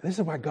 And this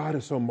is why God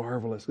is so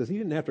marvelous, because He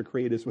didn't have to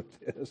create us with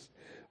this,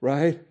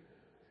 right?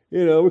 We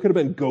could have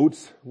been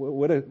goats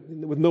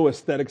with no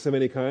aesthetics of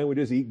any kind. We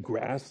just eat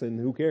grass and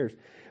who cares?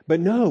 But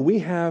no, we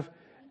have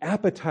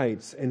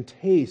appetites and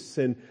tastes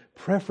and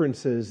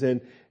preferences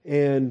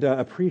and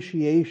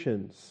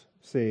appreciations,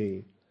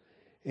 see.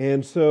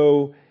 And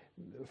so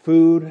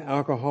food,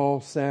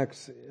 alcohol,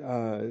 sex,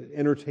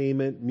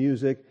 entertainment,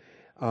 music,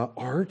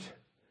 art.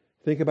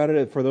 Think about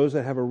it for those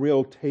that have a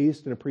real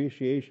taste and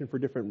appreciation for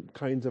different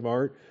kinds of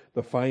art,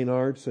 the fine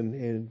arts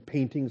and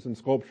paintings and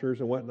sculptures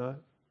and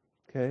whatnot.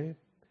 Okay?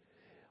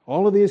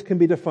 All of these can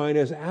be defined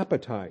as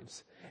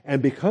appetites.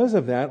 And because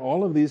of that,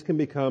 all of these can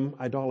become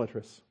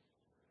idolatrous.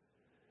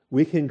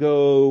 We can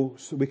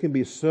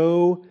be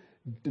so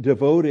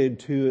devoted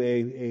to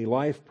a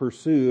life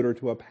pursuit or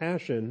to a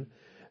passion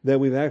that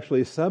we've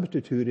actually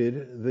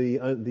substituted the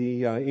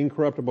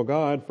incorruptible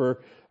God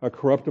for a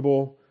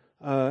corruptible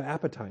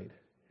appetite,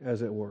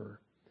 as it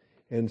were.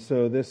 And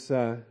so this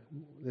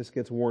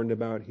gets warned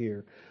about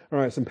here. All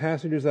right, some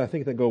passages I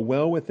think that go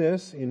well with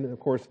this. And of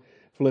course,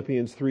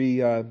 Philippians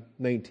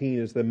 3:19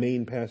 is the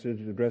main passage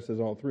that addresses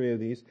all three of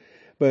these.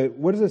 But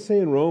what does it say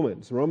in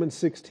Romans? Romans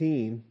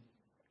 16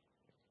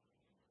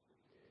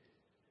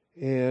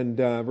 and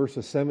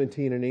verses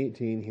 17 and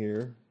 18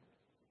 here.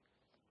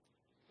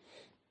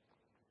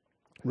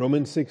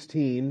 Romans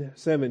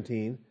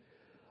 16:17.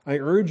 I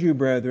urge you,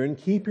 brethren,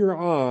 keep your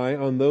eye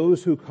on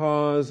those who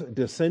cause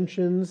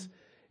dissensions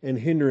and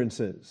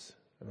hindrances.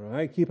 All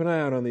right, keep an eye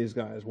out on these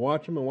guys.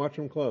 Watch them and watch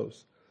them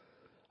close.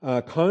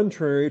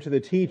 Contrary to the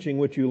teaching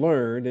which you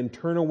learned, and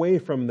turn away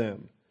from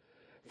them.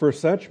 For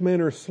such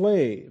men are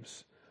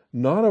slaves,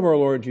 not of our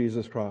Lord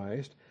Jesus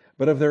Christ,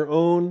 but of their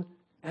own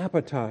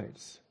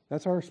appetites.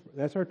 That's our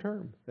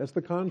term. That's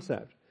the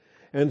concept.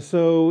 And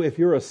so if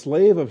you're a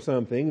slave of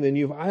something, then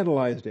you've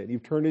idolized it.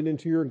 You've turned it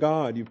into your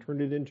God. You've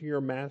turned it into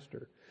your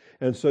master.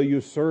 And so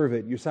you serve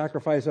it. You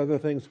sacrifice other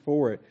things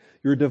for it.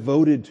 You're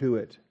devoted to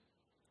it,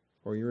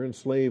 or you're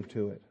enslaved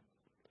to it.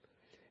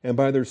 And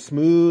by their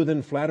smooth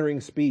and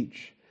flattering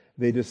speech,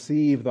 they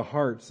deceive the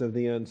hearts of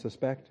the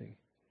unsuspecting.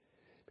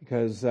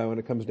 Because when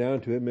it comes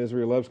down to it,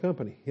 misery loves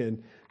company.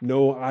 And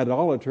no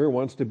idolater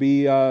wants to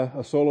be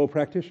a solo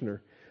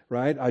practitioner,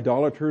 right?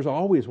 Idolaters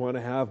always want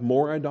to have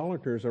more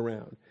idolaters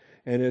around.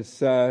 And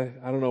it's, I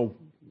don't know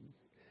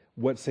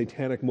what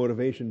satanic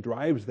motivation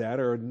drives that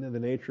or the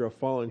nature of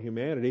fallen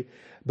humanity,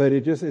 but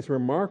it's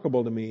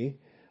remarkable to me.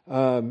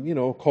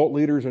 Cult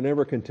leaders are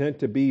never content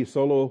to be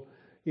solo,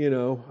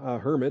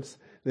 hermits.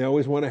 They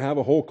always want to have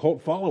a whole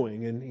cult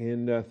following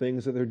in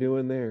things that they're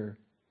doing there.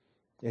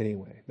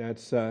 Anyway,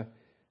 that's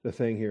the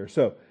thing here.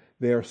 So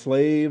they are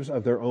slaves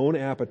of their own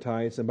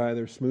appetites, and by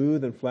their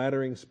smooth and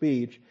flattering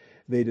speech,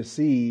 they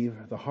deceive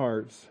the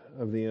hearts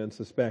of the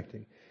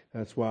unsuspecting.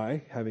 That's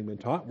why, having been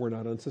taught, we're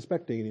not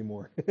unsuspecting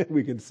anymore.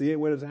 We can see it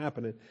when it's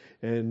happening,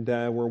 and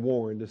we're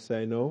warned to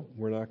say, no,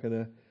 we're not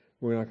going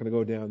to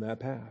go down that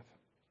path.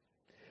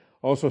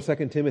 Also,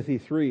 2 Timothy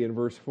 3 and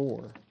verse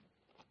 4.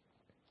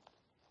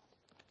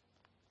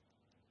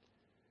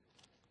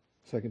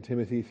 2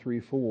 Timothy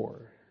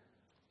 3:4.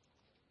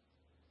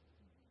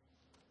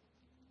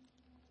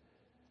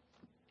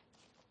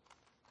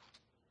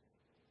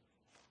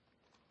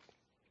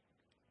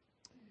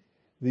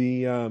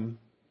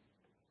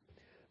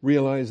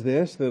 Realize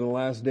this, that in the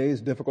last days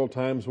difficult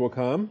times will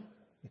come.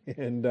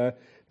 And the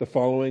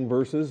following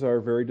verses are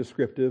very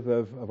descriptive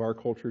of our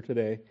culture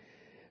today.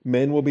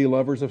 Men will be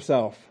lovers of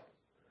self,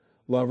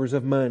 lovers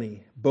of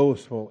money,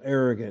 boastful,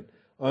 arrogant,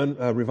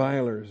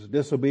 revilers,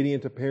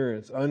 disobedient to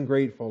parents,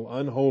 ungrateful,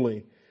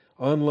 unholy,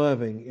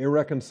 unloving,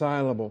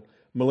 irreconcilable,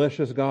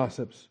 malicious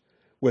gossips,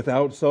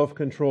 without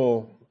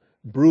self-control,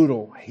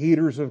 brutal,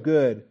 haters of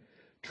good,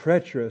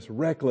 treacherous,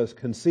 reckless,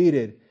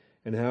 conceited.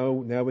 And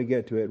now we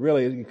get to it.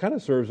 Really, it kind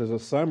of serves as a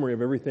summary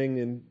of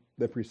everything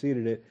that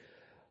preceded it.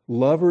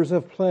 Lovers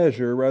of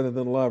pleasure rather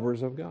than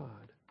lovers of God.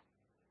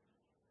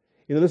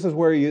 This is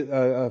where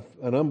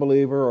an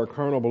unbeliever or a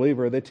carnal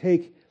believer, they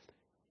take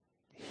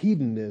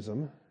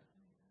hedonism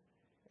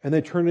and they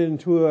turn it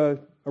into a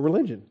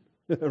religion,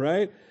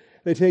 right?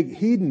 They take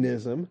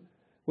hedonism,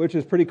 which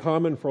is pretty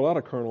common for a lot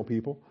of carnal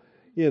people.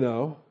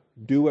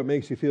 Do what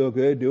makes you feel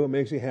good, do what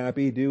makes you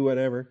happy, do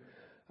whatever.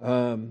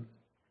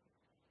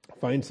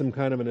 Find some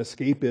kind of an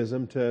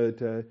escapism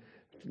to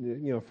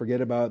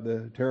forget about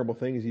the terrible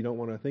things you don't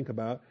want to think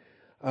about.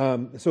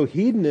 So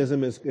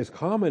hedonism is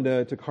common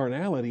to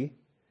carnality,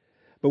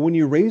 but when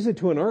you raise it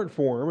to an art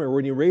form or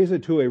when you raise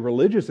it to a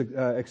religious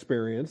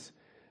experience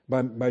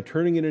by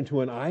turning it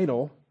into an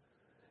idol,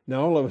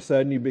 now all of a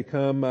sudden you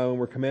become, when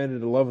we're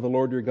commanded to love the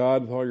Lord your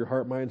God with all your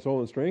heart, mind, soul,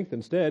 and strength,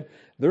 instead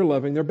they're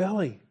loving their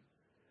belly.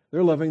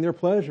 They're loving their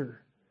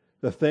pleasure.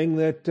 The thing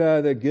that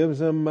gives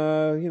them,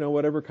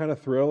 whatever kind of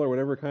thrill or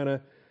whatever kind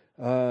of,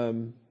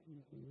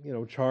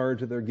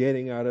 charge that they're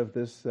getting out of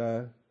this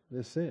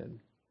sin.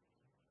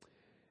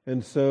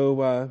 And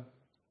so,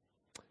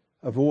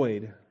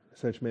 avoid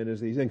such men as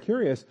these. And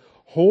curious,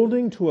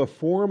 holding to a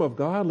form of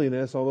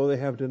godliness, although they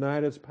have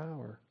denied its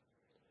power.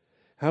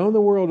 How in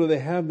the world do they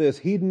have this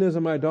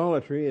hedonism,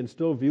 idolatry, and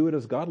still view it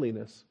as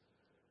godliness?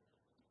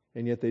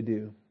 And yet they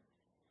do.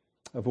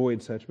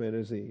 Avoid such men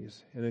as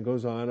these. And it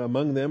goes on,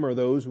 among them are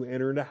those who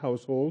enter into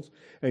households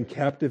and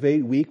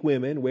captivate weak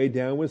women, weighed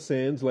down with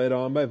sins, led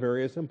on by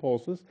various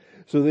impulses.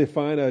 So they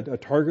find a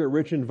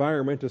target-rich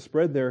environment to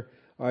spread their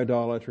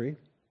idolatry,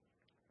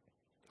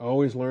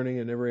 always learning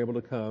and never able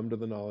to come to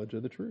the knowledge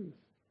of the truth.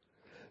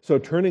 So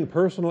turning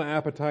personal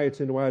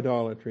appetites into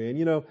idolatry. And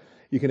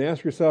you can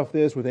ask yourself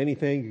this with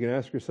anything. You can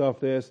ask yourself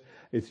this.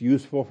 It's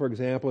useful, for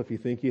example, if you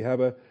think you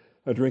have a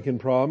drinking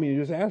problem, you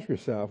just ask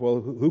yourself,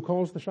 well, who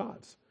calls the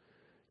shots?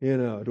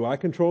 Do I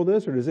control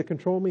this or does it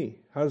control me?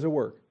 How does it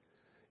work?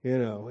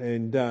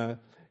 And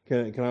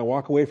can I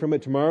walk away from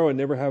it tomorrow and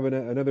never have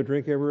another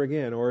drink ever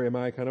again? Or am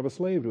I kind of a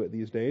slave to it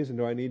these days? And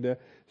do I need to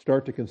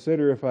start to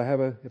consider if I have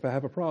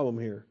a problem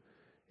here?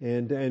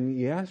 And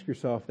you ask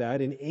yourself that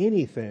in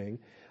anything,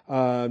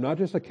 not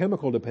just a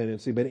chemical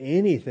dependency, but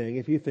anything,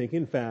 if you think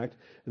in fact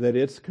that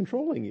it's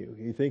controlling you.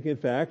 You think in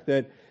fact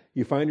that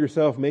you find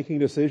yourself making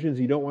decisions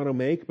you don't want to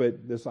make,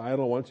 but this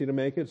idol wants you to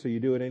make it, so you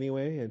do it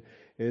anyway. And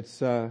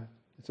it's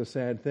a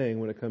sad thing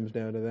when it comes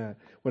down to that.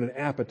 When an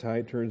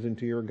appetite turns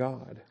into your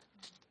God.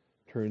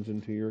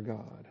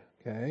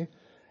 Okay?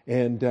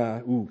 And,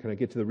 can I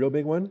get to the real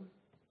big one?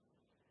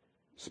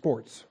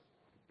 Sports.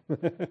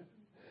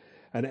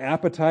 An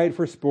appetite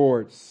for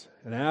sports.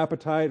 An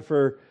appetite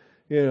for,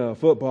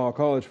 football,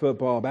 college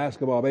football,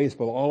 basketball,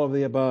 baseball, all of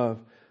the above.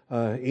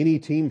 Any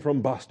team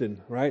from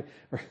Boston, right?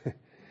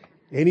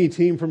 Any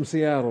team from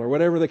Seattle, or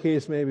whatever the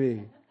case may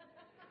be.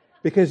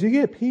 Because you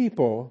get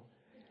people,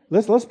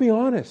 let's be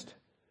honest,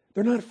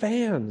 they're not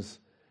fans.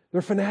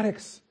 They're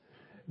fanatics.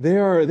 They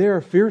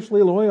are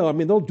fiercely loyal. I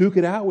mean, they'll duke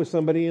it out with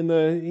somebody in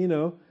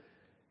the,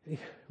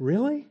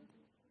 really?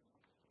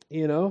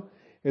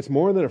 It's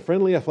more than a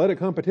friendly athletic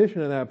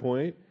competition at that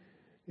point.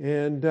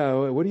 And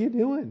what are you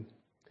doing?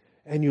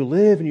 And you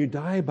live and you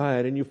die by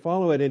it and you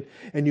follow it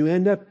and you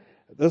end up,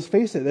 let's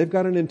face it, they've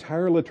got an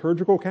entire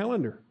liturgical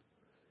calendar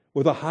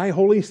with a high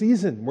holy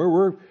season. Where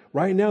we're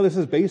right now, this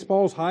is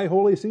baseball's high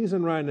holy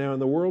season right now in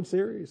the World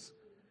Series.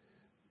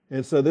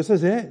 And so this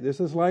is it. This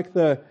is like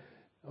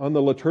on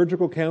the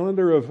liturgical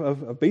calendar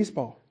of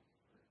baseball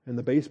and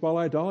the baseball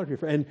idolatry.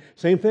 And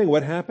same thing,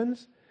 what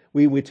happens?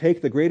 We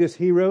take the greatest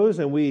heroes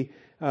and we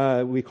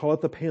call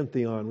it the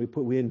Pantheon.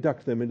 We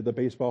induct them into the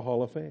Baseball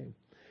Hall of Fame.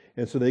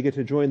 And so they get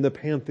to join the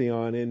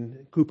Pantheon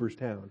in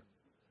Cooperstown.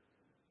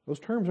 Those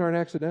terms aren't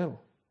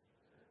accidental.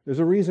 There's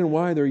a reason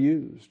why they're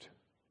used.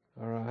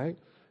 All right?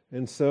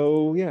 And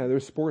so, yeah,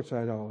 there's sports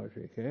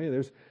idolatry, okay?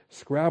 There's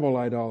Scrabble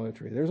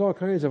idolatry. There's all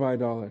kinds of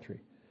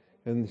idolatry.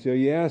 And so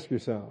you ask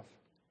yourself,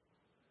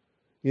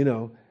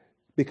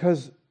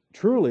 because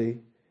truly,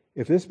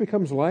 if this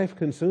becomes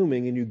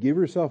life-consuming and you give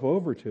yourself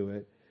over to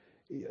it,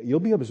 you'll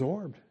be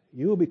absorbed.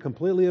 You will be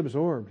completely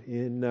absorbed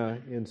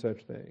in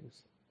such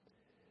things.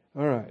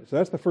 All right, so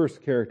that's the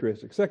first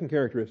characteristic. Second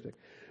characteristic,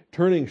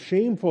 turning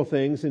shameful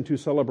things into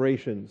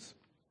celebrations.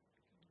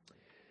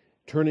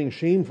 Turning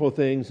shameful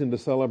things into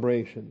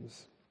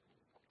celebrations.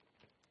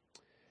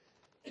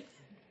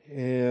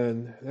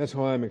 And that's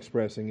how I'm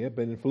expressing it.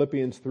 But in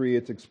Philippians 3,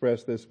 it's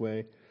expressed this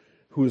way: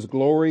 whose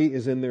glory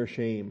is in their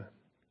shame.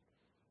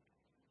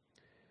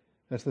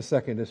 That's the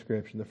second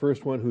description. The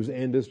first one, whose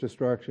end is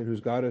destruction, whose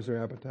God is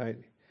their appetite.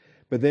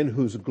 But then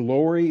whose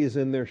glory is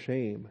in their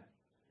shame.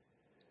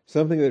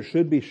 Something that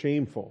should be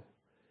shameful.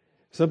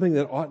 Something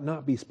that ought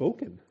not be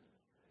spoken.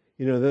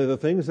 The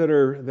things that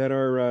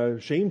are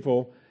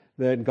shameful,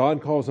 that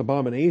God calls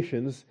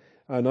abominations,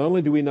 not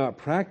only do we not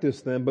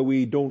practice them, but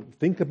we don't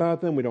think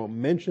about them, we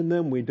don't mention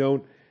them,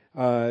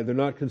 they're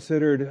not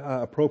considered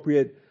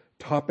appropriate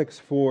topics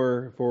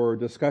for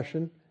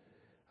discussion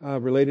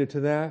related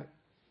to that.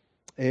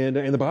 And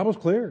the Bible's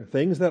clear,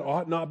 things that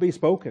ought not be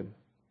spoken,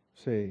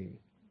 see.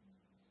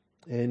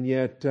 And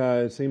yet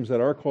it seems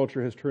that our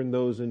culture has turned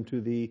those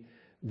into the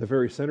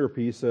very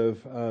centerpiece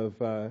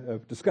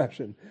of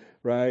discussion,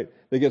 right?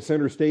 They get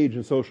center stage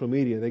in social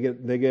media.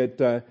 They get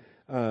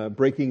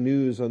breaking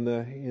news in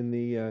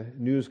the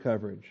news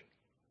coverage.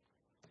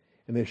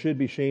 And they should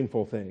be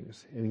shameful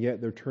things, and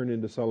yet they're turned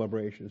into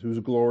celebrations, whose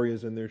glory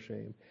is in their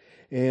shame.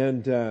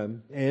 And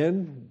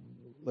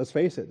let's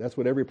face it, that's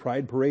what every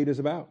pride parade is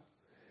about.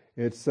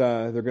 It's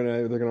they're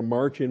gonna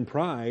march in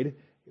pride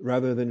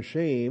rather than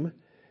shame,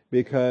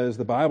 because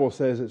the Bible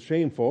says it's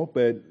shameful,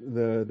 but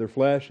their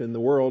flesh and the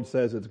world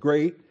says it's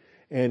great.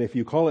 And if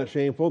you call it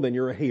shameful, then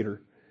you're a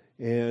hater,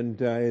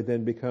 and it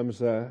then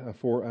becomes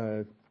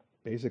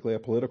basically a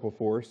political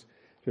force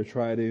to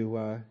try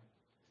to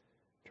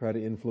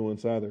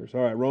influence others.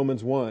 All right,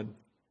 Romans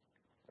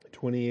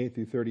 1:28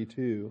 through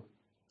 32.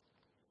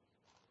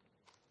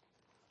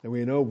 And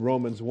we know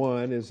Romans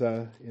 1 is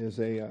a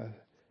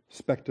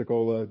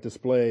spectacle, a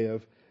display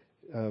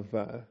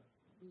of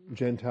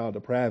Gentile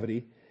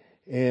depravity.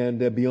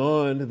 And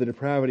beyond the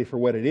depravity for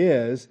what it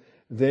is,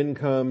 then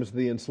comes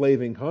the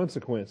enslaving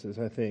consequences,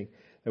 I think,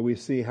 that we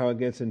see how it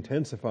gets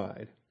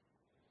intensified.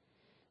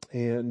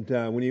 And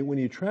when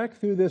you track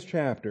through this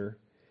chapter,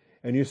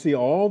 and you see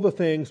all the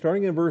things,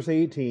 starting in verse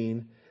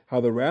 18,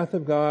 how the wrath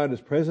of God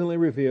is presently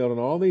revealed, and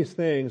all these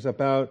things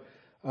about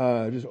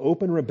just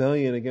open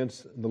rebellion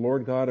against the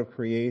Lord God of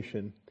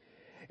creation.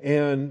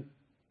 And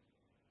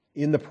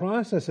in the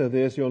process of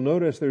this, you'll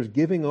notice there's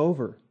giving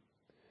over.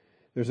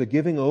 There's a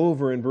giving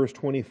over in verse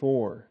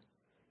 24,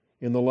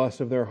 in the lust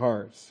of their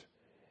hearts,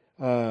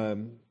 to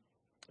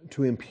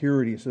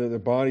impurity, so that their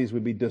bodies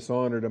would be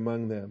dishonored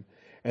among them.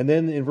 And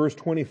then in verse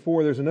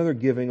 24, there's another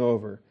giving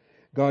over.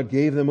 God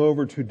gave them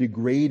over to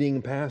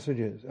degrading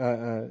passions.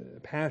 All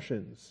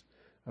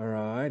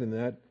right, and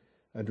that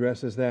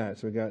addresses that.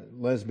 So we got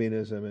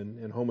lesbianism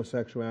and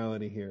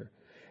homosexuality here.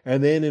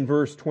 And then in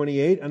verse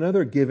 28,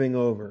 another giving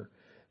over.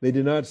 They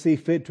did not see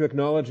fit to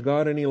acknowledge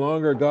God any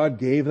longer. God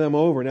gave them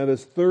over. Now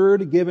this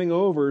third giving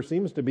over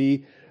seems to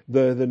be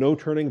the no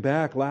turning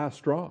back last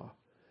straw.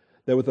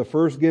 That with the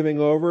first giving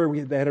over,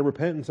 they had a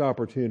repentance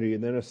opportunity,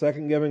 and then a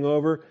second giving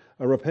over,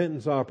 a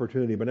repentance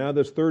opportunity. But now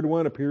this third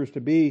one appears to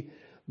be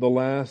the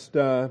last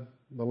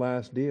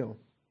deal.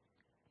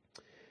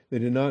 They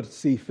did not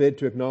see fit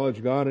to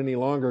acknowledge God any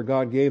longer.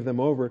 God gave them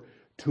over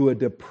to a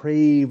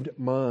depraved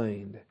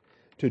mind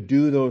to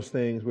do those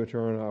things which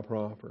are not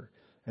proper.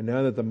 And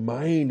now that the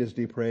mind is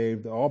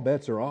depraved, all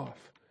bets are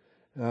off.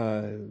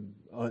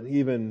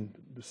 Even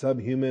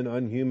subhuman,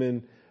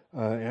 unhuman,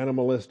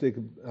 animalistic,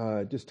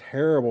 just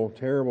terrible,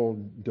 terrible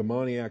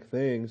demoniac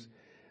things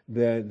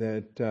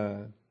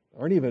that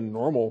aren't even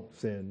normal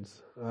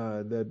sins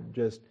that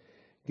just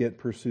get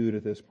pursued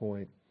at this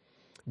point.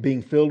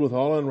 Being filled with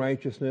all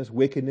unrighteousness,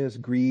 wickedness,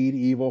 greed,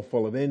 evil,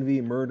 full of envy,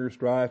 murder,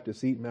 strife,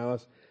 deceit,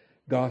 malice,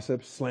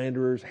 gossips,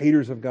 slanderers,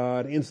 haters of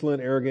God,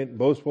 insolent, arrogant,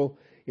 boastful,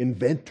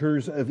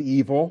 inventors of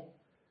evil.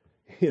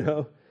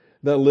 The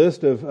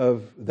list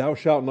of thou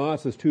shalt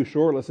nots is too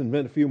short. Let's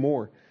invent a few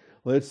more.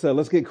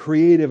 Let's get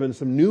creative in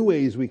some new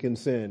ways we can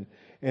sin,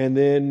 and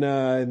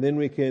then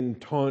we can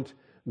taunt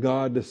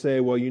God to say,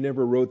 well, you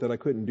never wrote that I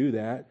couldn't do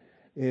that,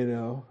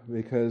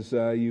 because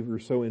you were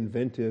so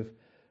inventive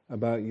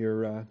about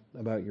your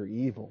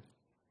evil.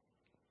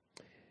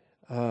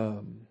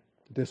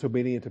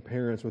 Disobedient to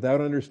parents,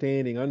 without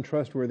understanding,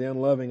 untrustworthy,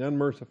 unloving,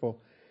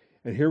 unmerciful,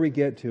 And here we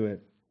get to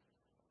it,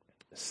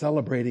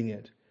 celebrating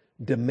it,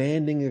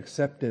 demanding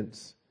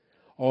acceptance.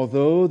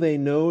 Although they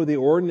know the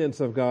ordinance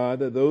of God,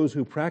 that those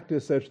who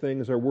practice such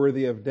things are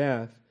worthy of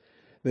death,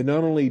 they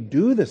not only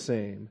do the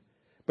same,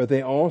 but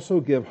they also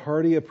give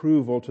hearty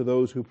approval to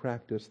those who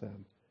practice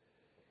them.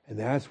 And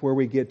that's where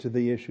we get to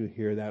the issue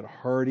here, that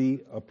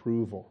hearty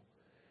approval,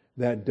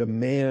 that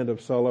demand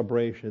of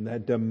celebration,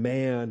 that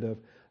demand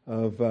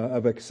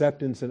of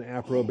acceptance and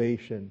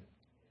approbation.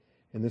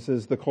 And this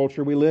is the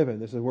culture we live in.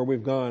 This is where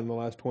we've gone in the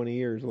last 20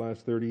 years, the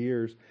last 30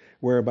 years,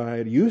 whereby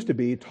it used to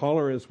be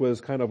tolerance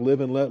was kind of live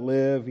and let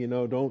live.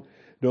 Don't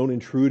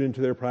intrude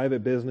into their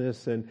private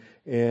business, and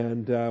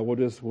we'll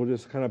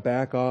just kind of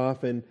back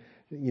off, and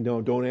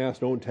don't ask,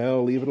 don't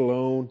tell, leave it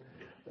alone.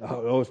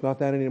 Oh, it's not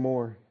that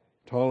anymore.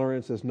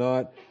 Tolerance is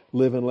not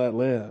live and let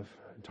live.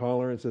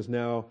 Tolerance is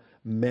now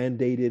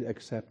mandated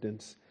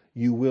acceptance.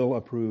 You will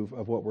approve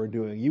of what we're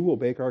doing. You will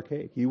bake our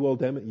cake. You will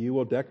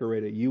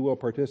decorate it. You will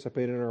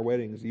participate in our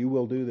weddings. You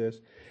will do this.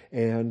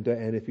 And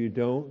if you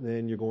don't,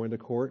 then you're going to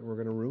court and we're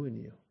going to ruin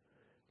you.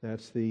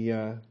 That's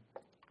the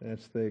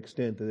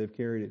extent that they've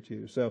carried it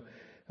to. So,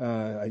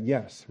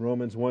 yes,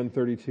 Romans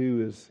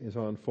 1:32 is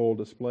on full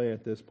display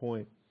at this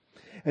point.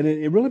 And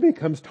it really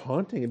becomes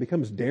taunting. It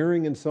becomes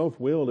daring and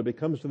self-willed. It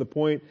becomes to the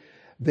point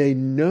they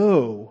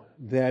know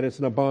that it's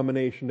an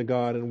abomination to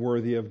God and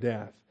worthy of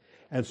death.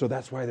 And so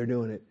that's why they're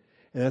doing it.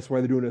 And that's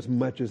why they're doing as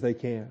much as they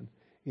can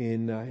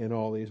in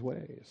all these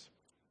ways.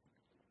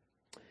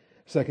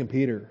 2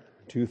 Peter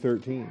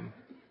 2:13.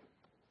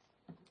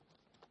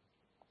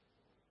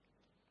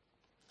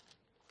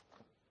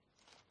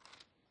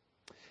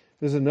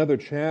 This is another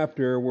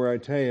chapter where I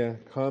tell you,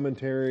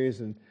 commentaries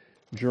and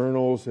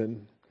journals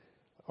and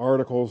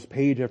articles,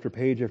 page after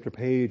page after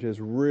page, has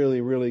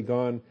really, really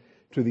gone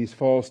to these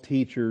false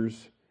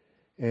teachers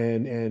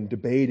and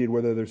debated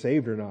whether they're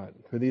saved or not.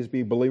 Could these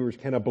be believers?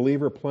 Can a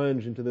believer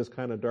plunge into this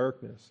kind of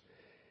darkness?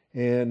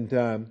 And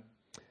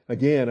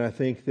again, I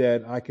think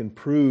that I can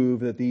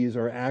prove that these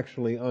are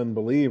actually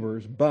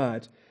unbelievers,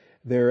 but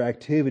their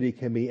activity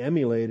can be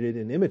emulated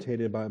and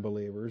imitated by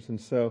believers,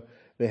 and so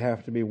they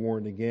have to be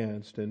warned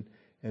against and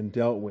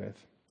dealt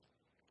with.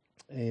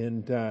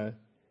 And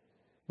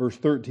verse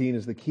 13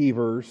 is the key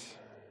verse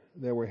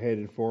that we're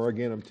headed for.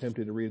 Again, I'm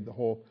tempted to read the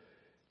whole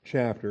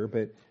chapter,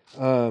 but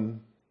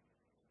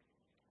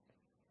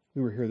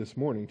we were here this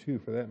morning too,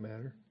 for that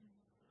matter.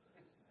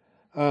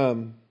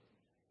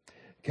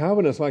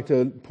 Calvinists like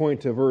to point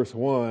to verse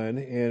 1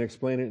 and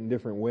explain it in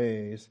different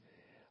ways.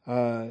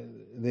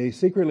 They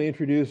secretly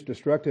introduce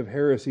destructive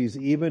heresies,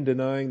 even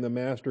denying the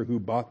master who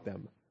bought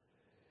them.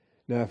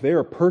 Now, if they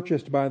are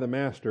purchased by the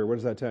master, what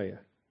does that tell you?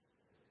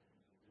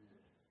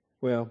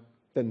 Well,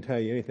 it doesn't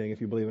tell you anything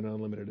if you believe in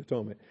unlimited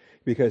atonement,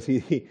 because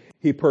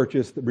he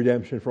purchased the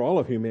redemption for all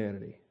of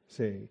humanity.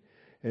 See,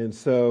 and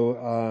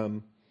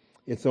so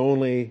it's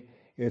only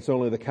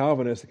the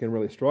Calvinists that can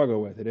really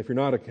struggle with it. If you're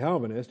not a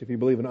Calvinist, if you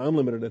believe in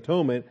unlimited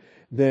atonement,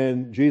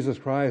 then Jesus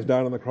Christ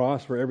died on the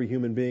cross for every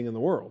human being in the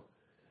world.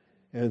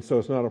 And so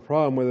it's not a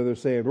problem whether they're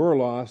saved or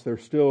lost. They're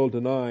still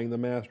denying the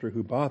master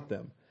who bought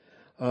them.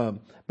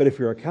 But if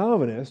you're a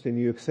Calvinist and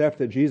you accept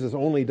that Jesus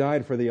only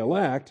died for the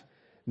elect,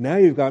 now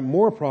you've got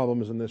more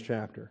problems in this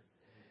chapter.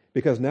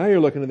 Because now you're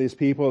looking at these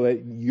people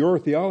that your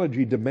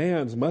theology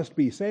demands must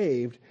be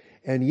saved,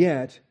 and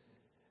yet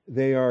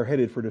they are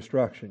headed for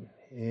destruction.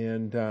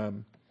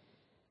 And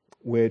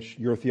which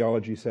your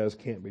theology says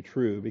can't be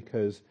true,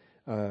 because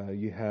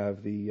you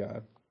have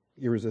the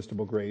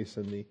irresistible grace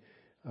and the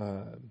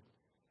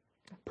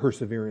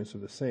perseverance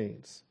of the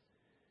saints.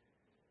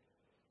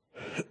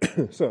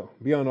 So,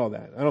 beyond all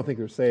that, I don't think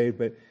they're saved,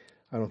 but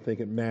I don't think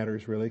it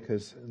matters really,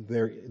 because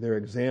their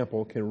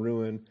example can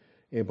ruin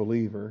a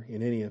believer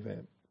in any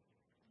event.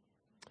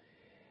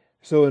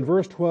 So in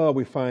verse 12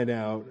 we find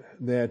out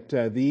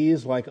that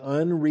these, like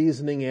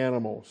unreasoning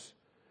animals,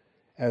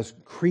 as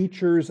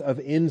creatures of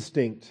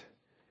instinct,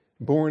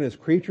 born as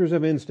creatures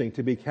of instinct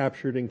to be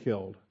captured and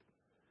killed.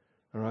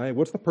 All right,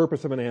 what's the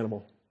purpose of an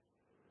animal?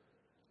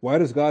 Why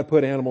does God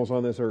put animals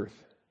on this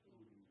earth?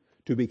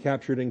 To be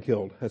captured and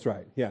killed. That's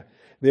right, yeah.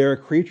 They are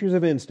creatures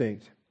of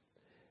instinct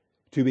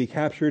to be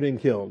captured and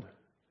killed.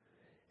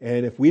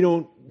 And if we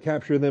don't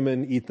capture them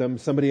and eat them,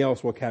 somebody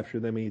else will capture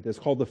them and eat them. It's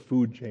called the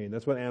food chain.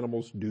 That's what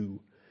animals do.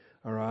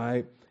 All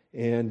right?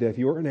 And if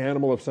you're an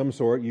animal of some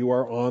sort, you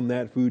are on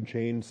that food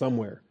chain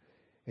somewhere.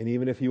 And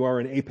even if you are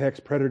an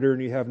apex predator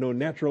and you have no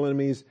natural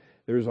enemies,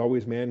 there's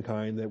always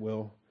mankind that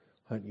will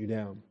hunt you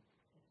down.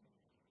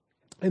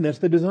 And that's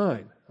the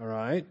design. All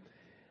right?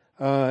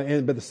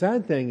 But the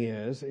sad thing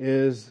is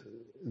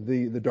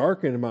the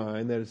darkened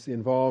mind that is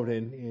involved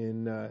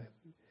in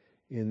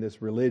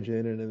this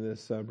religion and in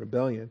this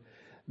rebellion.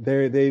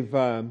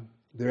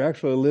 They're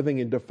actually living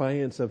in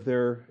defiance of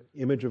their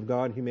image of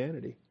God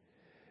humanity,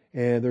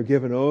 and they're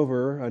given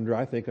over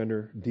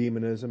under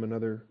demonism and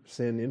other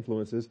sin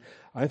influences.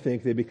 I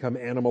think they become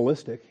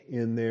animalistic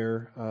in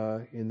their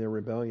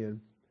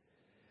rebellion.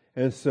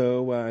 And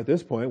so at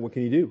this point, what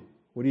can you do?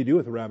 What do you do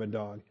with a rabid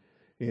dog?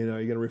 Are you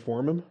going to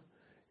reform him?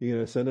 You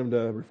going to send them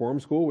to reform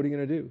school? What are you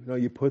going to do? No,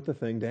 you put the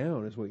thing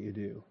down is what you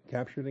do.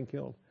 Captured and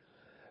killed.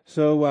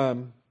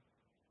 So,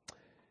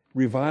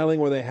 reviling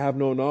where they have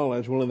no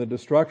knowledge will in the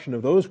destruction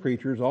of those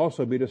creatures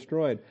also be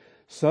destroyed.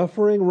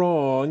 Suffering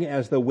wrong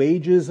as the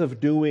wages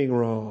of doing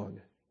wrong.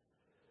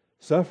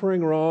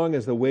 Suffering wrong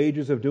as the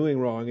wages of doing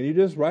wrong. And you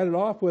just write it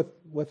off with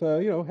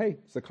hey,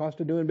 it's the cost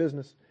of doing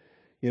business.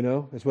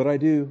 It's what I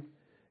do.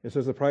 It's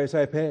the price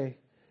I pay.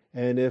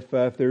 And if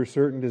there's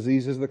certain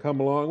diseases that come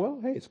along, well,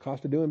 hey, it's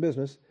cost of doing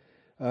business.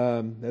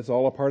 That's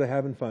all a part of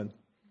having fun.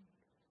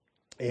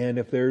 And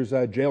if there's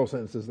jail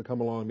sentences that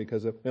come along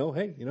because of,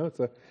 hey, it's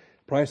a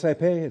price I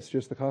pay. It's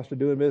just the cost of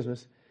doing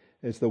business.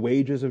 It's the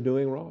wages of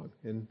doing wrong.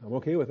 And I'm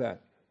okay with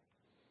that.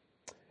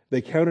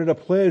 They counted a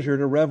pleasure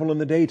to revel in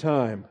the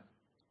daytime.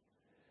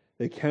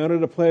 They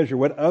counted a pleasure.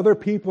 What other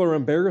people are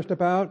embarrassed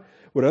about,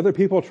 what other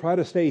people try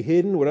to stay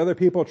hidden, what other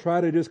people try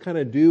to just kind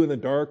of do in the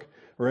dark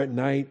or at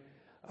night,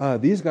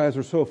 these guys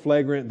are so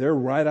flagrant. They're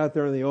right out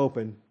there in the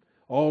open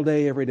all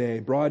day, every day.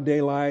 Broad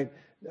daylight,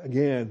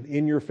 again,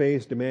 in your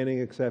face,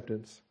 demanding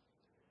acceptance.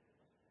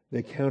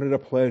 They count it a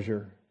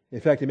pleasure.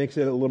 In fact, it makes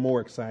it a little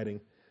more exciting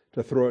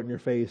to throw it in your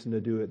face and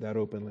to do it that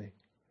openly.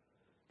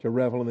 To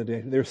revel in the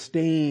day. Their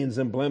stains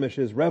and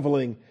blemishes,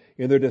 reveling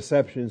in their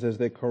deceptions as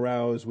they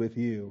carouse with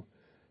you.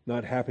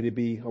 Not happy to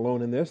be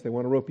alone in this. They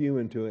want to rope you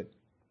into it.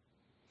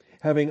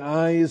 Having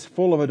eyes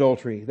full of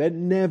adultery that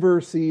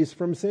never cease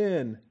from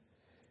sin.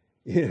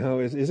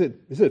 Is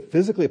it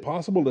physically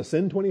possible to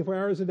sin 24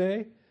 hours a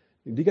day?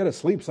 You got to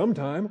sleep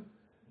sometime,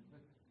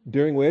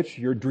 during which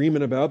you're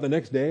dreaming about the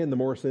next day and the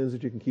more sins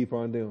that you can keep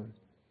on doing.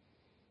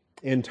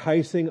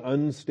 Enticing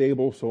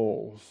unstable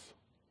souls,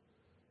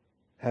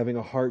 having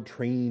a heart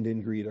trained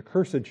in greed,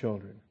 accursed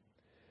children,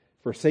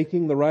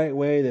 forsaking the right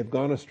way, they've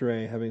gone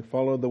astray, having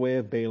followed the way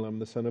of Balaam,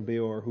 the son of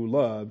Beor, who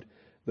loved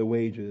the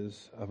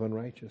wages of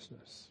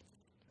unrighteousness.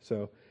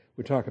 So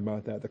we talk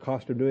about that, the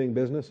cost of doing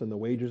business and the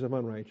wages of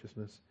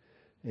unrighteousness.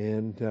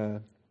 And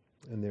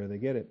there they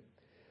get it.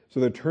 So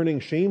they're turning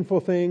shameful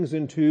things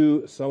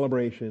into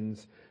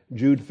celebrations.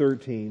 Jude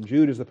 13.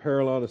 Jude is the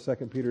parallel to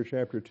 2 Peter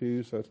chapter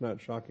 2, so it's not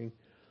shocking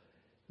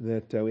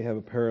that we have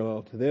a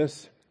parallel to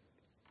this.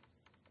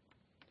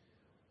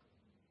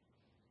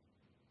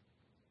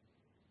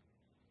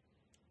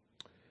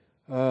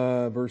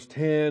 Verse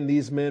 10,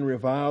 these men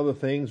revile the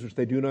things which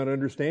they do not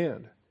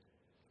understand,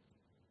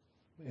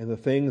 and the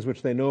things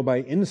which they know by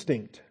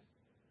instinct,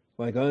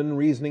 like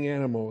unreasoning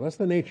animals. That's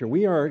the nature.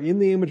 We are in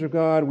the image of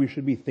God. We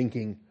should be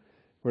thinking.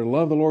 We're to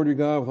love the Lord your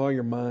God with all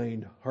your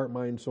mind, heart,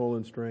 mind, soul,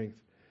 and strength.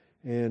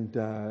 And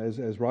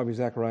as Ravi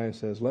Zacharias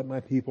says, let my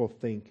people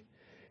think.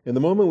 And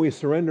the moment we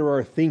surrender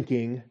our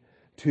thinking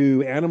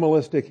to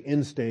animalistic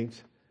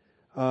instinct,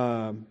 we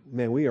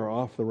are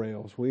off the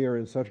rails. We are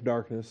in such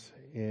darkness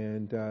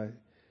and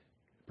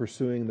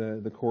pursuing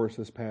the course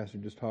this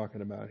passage is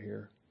talking about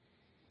here.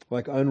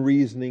 Like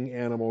unreasoning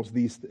animals,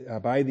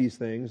 by these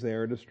things they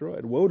are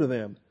destroyed. Woe to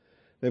them!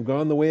 They've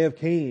gone the way of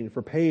Cain.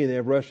 For pay they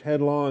have rushed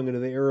headlong into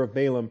the error of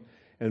Balaam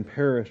and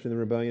perished in the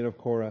rebellion of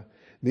Korah.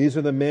 These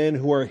are the men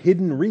who are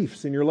hidden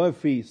reefs in your love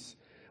feasts,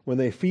 when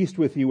they feast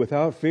with you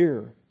without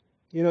fear.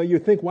 You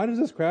think, why does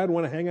this crowd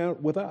want to hang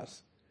out with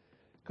us?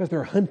 Because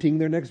they're hunting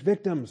their next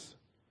victims.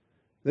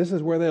 This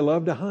is where they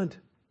love to hunt.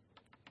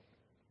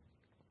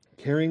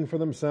 Caring for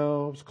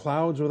themselves,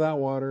 clouds without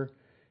water,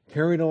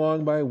 carried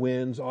along by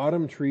winds,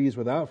 autumn trees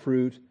without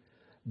fruit,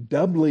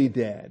 doubly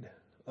dead,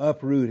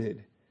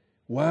 uprooted,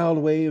 wild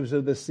waves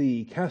of the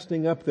sea,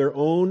 casting up their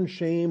own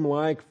shame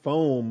like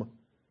foam.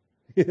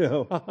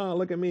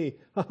 Look at me,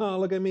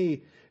 look at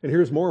me. And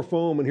here's more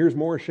foam, and here's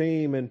more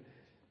shame, and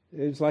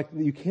it's like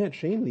you can't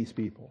shame these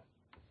people.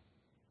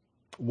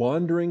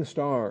 Wandering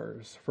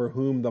stars for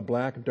whom the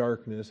black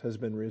darkness has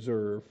been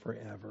reserved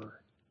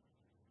forever.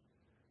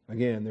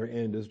 Again, their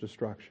end is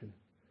destruction.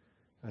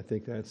 I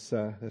think that's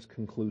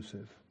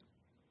conclusive.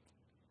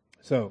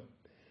 So,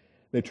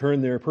 they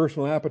turn their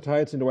personal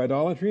appetites into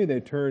idolatry.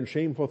 They turn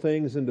shameful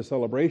things into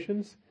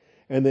celebrations.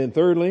 And then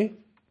thirdly,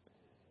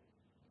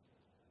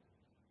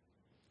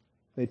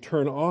 they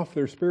turn off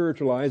their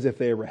spiritual eyes if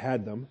they ever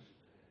had them.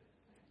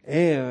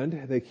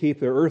 And they keep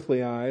their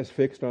earthly eyes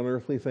fixed on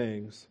earthly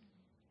things.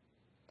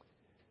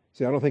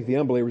 See, I don't think the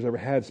unbelievers ever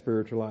had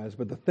spiritual eyes.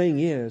 But the thing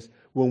is,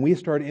 when we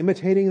start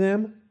imitating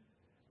them,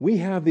 we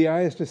have the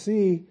eyes to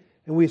see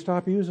and we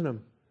stop using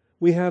them.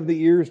 We have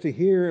the ears to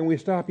hear and we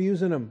stop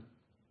using them.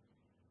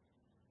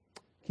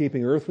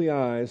 Keeping earthly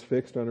eyes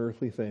fixed on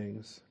earthly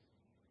things.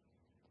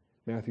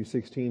 Matthew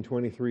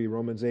 16:23,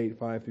 Romans 8,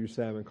 5 through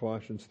 7,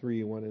 Colossians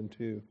 3, 1 and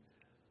 2.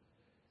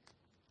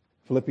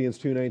 Philippians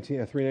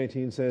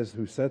 3:19 says,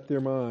 who set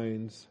their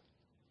minds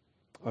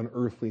on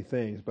earthly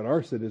things. But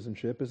our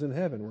citizenship is in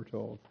heaven, we're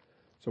told.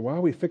 So why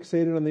are we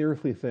fixated on the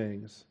earthly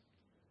things?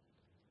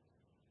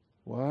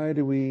 Why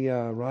do we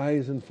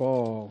rise and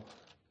fall?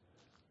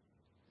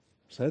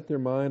 Set their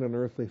mind on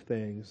earthly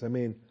things. I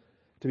mean,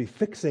 to be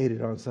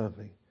fixated on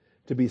something.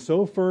 To be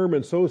so firm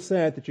and so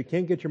set that you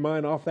can't get your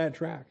mind off that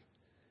track.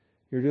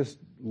 You're just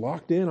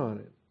locked in on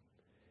it.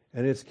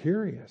 And it's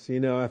curious.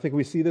 I think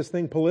we see this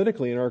thing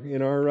politically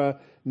in our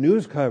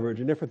news coverage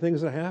and different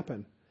things that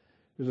happen.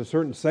 There's a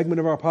certain segment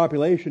of our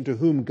population to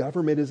whom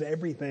government is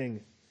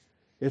everything.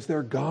 It's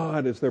their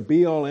God. It's their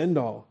be-all,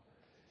 end-all.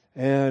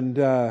 And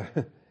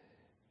at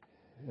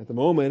the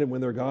moment, when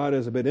their God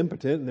is a bit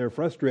impotent and they're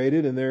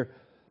frustrated and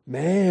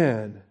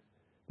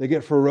they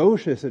get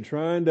ferocious at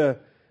trying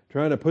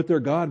to put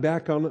their God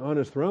back on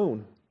His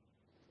throne.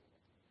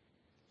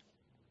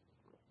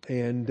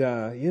 And,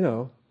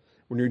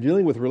 when you're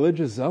dealing with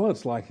religious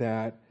zealots like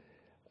that,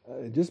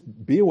 just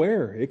be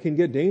aware. It can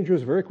get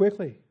dangerous very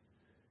quickly.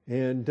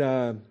 And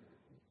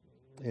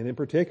in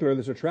particular,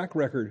 there's a track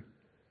record.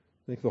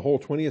 I think the whole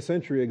 20th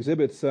century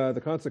exhibits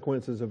the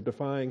consequences of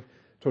defying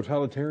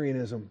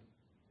totalitarianism.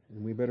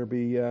 And we better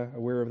be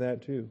aware of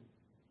that too.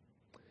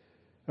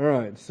 All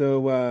right,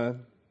 so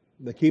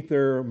they keep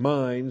their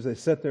minds, they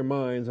set their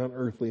minds on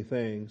earthly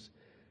things.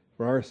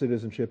 For our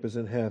citizenship is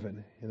in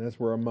heaven, and that's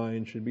where our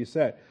mind should be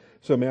set.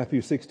 So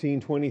Matthew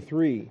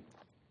 16:23.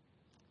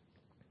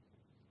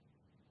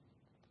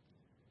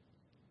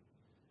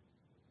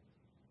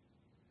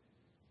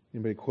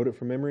 Anybody quote it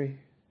from memory?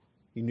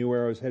 You knew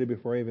where I was headed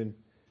before I even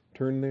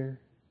turned there?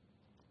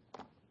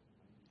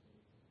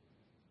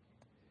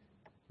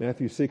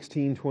 Matthew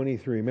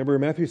 16:23. Remember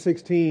Matthew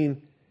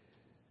 16,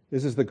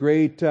 this is the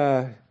great,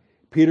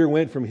 Peter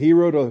went from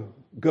hero to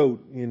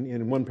goat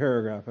in one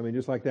paragraph. I mean,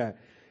 just like that.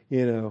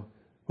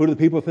 Who do the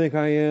people think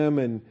I am?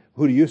 And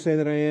who do you say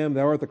that I am?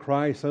 Thou art the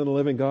Christ, Son of the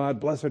living God.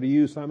 Blessed are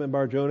you, Simon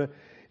Bar-Jonah.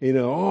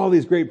 All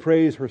these great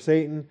praise for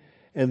Satan.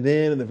 And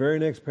then in the very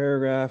next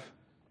paragraph,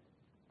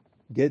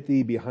 get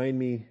thee behind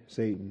me,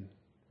 Satan.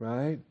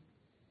 Right?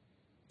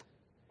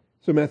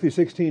 So Matthew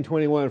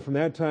 16:21, from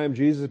that time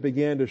Jesus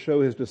began to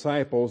show His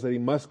disciples that He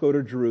must go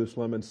to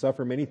Jerusalem and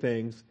suffer many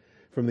things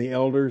from the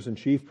elders and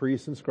chief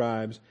priests and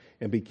scribes,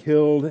 and be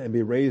killed and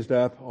be raised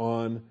up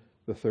on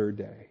the third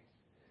day.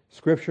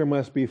 Scripture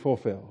must be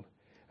fulfilled.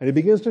 And He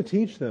begins to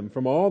teach them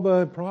from all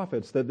the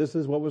prophets that this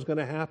is what was going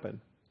to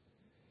happen.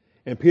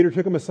 And Peter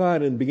took him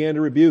aside and began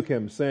to rebuke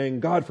him,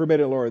 saying, God forbid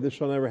it, Lord, this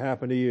shall never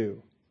happen to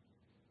you.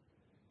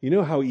 You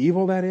know how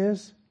evil that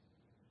is?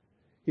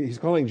 He's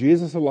calling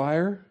Jesus a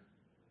liar.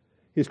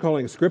 He's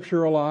calling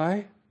Scripture a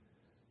lie,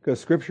 because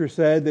Scripture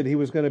said that He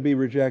was going to be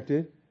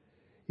rejected.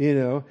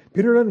 Peter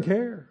doesn't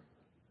care.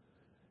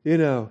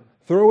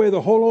 Throw away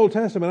the whole Old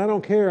Testament. I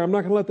don't care. I'm not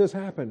going to let this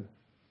happen.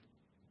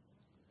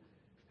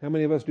 How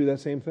many of us do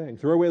that same thing?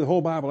 Throw away the whole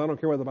Bible. I don't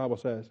care what the Bible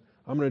says.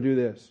 I'm going to do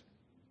this.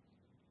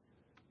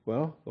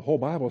 Well, the whole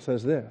Bible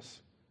says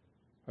this.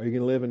 Are you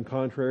going to live in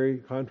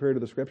contrary to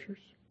the Scriptures?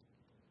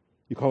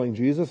 You calling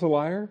Jesus a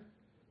liar?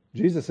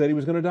 Jesus said He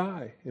was going to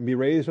die and be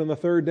raised on the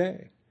third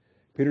day.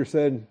 Peter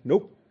said,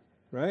 nope,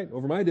 right?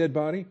 Over my dead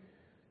body.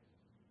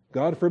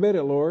 God forbid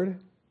it, Lord.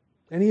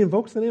 And he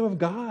invokes the name of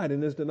God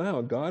in his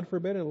denial. God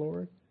forbid it,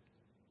 Lord.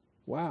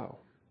 Wow.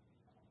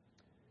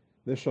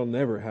 This shall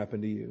never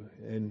happen to you.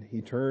 And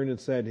he turned and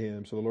said to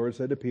him, so the Lord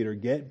said to Peter,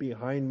 get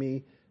behind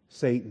me,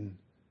 Satan,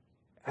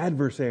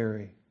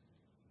 adversary.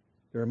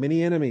 There are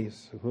many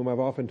enemies, of whom I've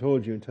often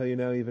told you, and tell you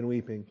now even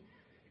weeping.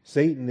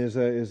 Satan is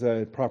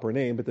a proper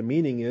name, but the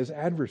meaning is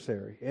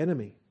adversary,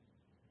 enemy.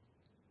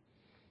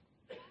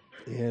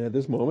 And at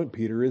this moment,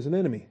 Peter is an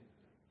enemy.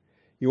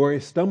 You are a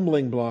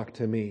stumbling block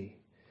to me.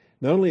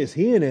 Not only is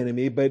he an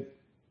enemy, but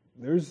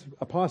there's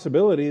a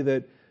possibility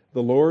that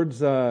the Lord's,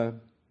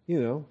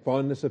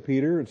 fondness of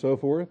Peter and so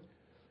forth,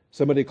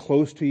 somebody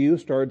close to you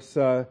starts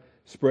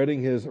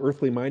spreading his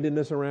earthly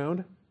mindedness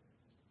around.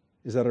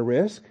 Is that a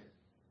risk?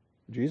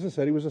 Jesus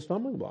said he was a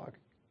stumbling block.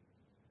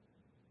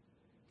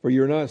 For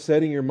you're not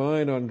setting your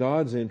mind on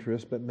God's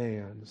interest, but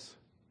man's.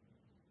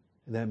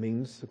 And that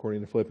means,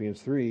 according to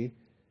Philippians 3,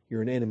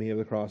 you're an enemy of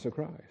the cross of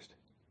Christ.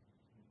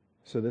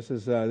 So this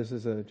is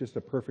just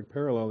a perfect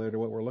parallel there to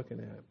what we're looking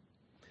at.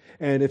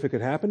 And if it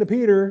could happen to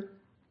Peter,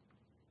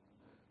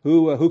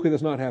 who could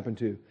this not happen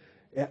to?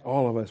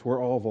 All of us.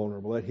 We're all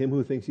vulnerable. Let him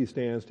who thinks he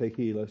stands take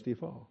heed lest he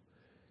fall.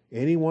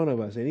 Any one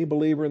of us, any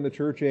believer in the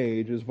church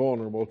age is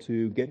vulnerable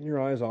to getting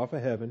your eyes off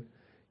of heaven,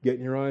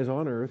 getting your eyes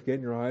on earth,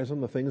 getting your eyes on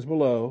the things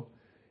below,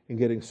 and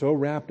getting so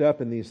wrapped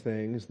up in these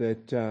things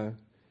that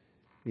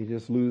you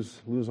just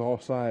lose all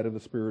sight of the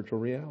spiritual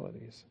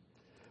realities.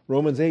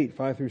 Romans 8,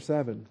 5 through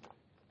 7.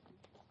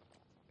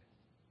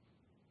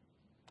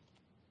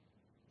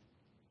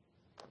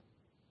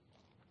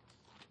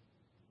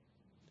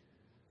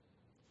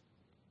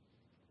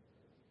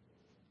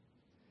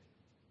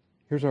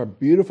 Here's our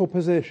beautiful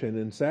position,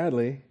 and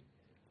sadly,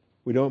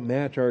 we don't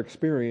match our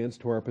experience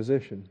to our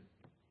position.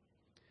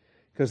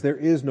 Because there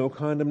is no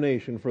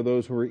condemnation for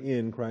those who are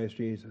in Christ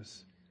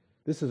Jesus.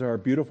 This is our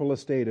beautiful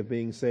estate of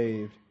being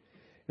saved.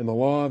 And the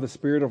law of the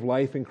Spirit of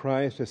life in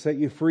Christ has set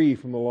you free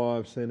from the law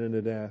of sin and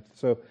of death.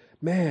 So,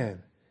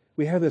 man,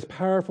 we have this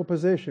powerful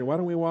position. Why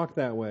don't we walk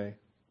that way?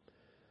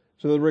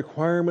 So the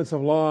requirements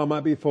of law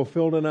might be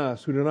fulfilled in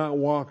us who do not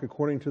walk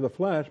according to the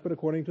flesh, but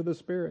according to the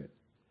Spirit.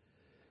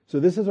 So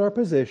this is our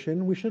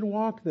position. We should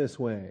walk this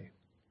way.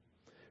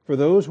 For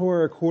those who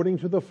are according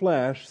to the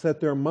flesh set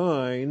their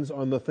minds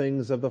on the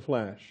things of the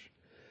flesh.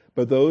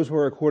 but those who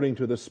are according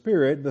to the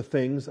Spirit, the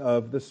things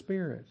of the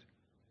Spirit.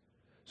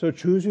 So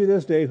choose you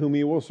this day whom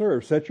you will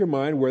serve. Set your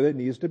mind where it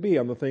needs to be,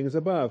 on the things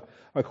above,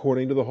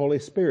 according to the Holy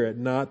Spirit,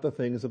 not the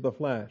things of the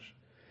flesh.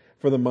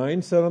 For the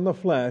mind set on the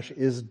flesh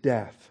is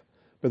death,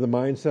 but the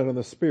mind set on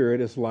the Spirit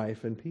is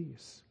life and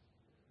peace.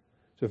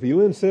 So if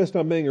you insist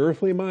on being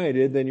earthly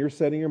minded, then you're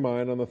setting your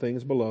mind on the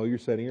things below. You're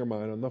setting your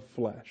mind on the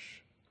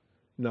flesh.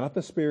 Not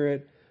the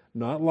Spirit,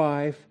 not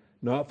life,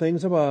 not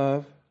things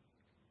above.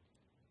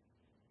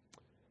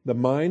 The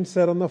mind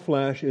set on the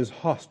flesh is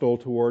hostile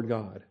toward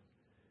God.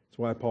 That's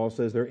why Paul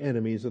says they're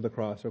enemies of the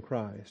cross of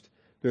Christ.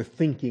 Their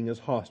thinking is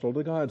hostile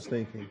to God's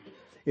thinking.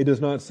 It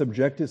does not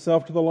subject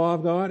itself to the law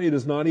of God. It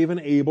is not even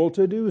able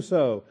to do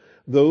so.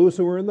 Those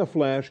who are in the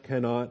flesh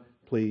cannot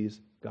please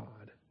God.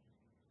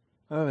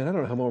 I mean, I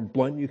don't know how more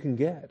blunt you can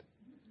get.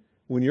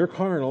 When you're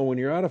carnal, when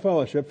you're out of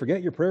fellowship,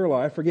 forget your prayer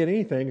life, forget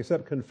anything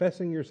except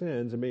confessing your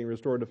sins and being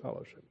restored to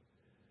fellowship.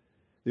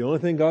 The only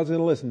thing God's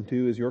going to listen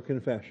to is your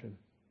confession.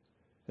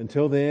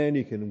 Until then,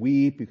 you can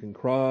weep, you can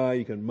cry,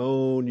 you can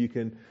moan, you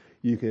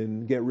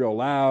can get real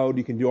loud,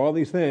 you can do all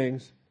these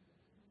things.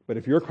 But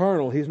if you're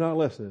carnal, He's not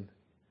listening.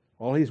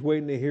 All He's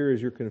waiting to hear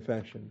is your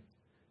confession.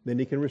 Then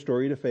He can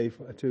restore you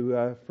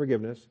to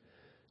forgiveness.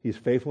 He's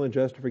faithful and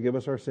just to forgive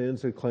us our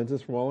sins and cleanse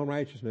us from all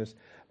unrighteousness.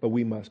 But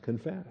we must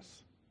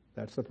confess.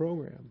 That's the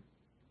program.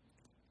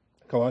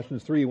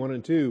 Colossians 3, 1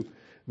 and 2.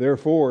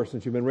 Therefore,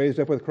 since you've been raised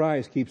up with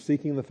Christ, keep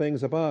seeking the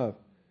things above.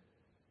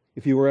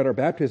 If you were at our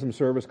baptism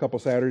service a couple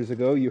Saturdays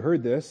ago, you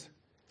heard this.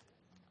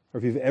 Or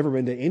if you've ever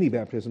been to any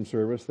baptism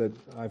service that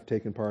I've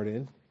taken part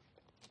in,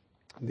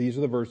 these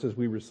are the verses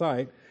we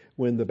recite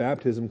when the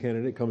baptism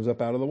candidate comes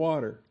up out of the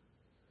water.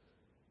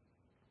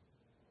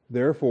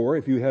 Therefore,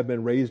 if you have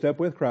been raised up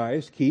with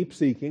Christ, keep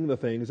seeking the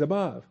things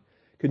above.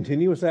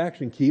 Continuous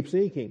action, keep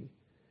seeking.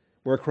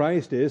 Where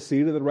Christ is,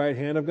 seated at the right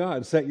hand of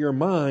God. Set your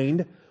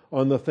mind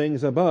on the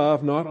things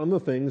above, not on the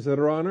things that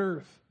are on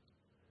earth.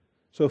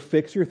 So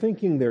fix your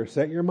thinking there.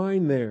 Set your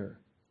mind there.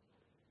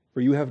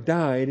 For you have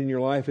died, and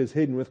your life is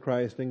hidden with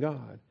Christ in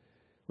God.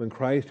 When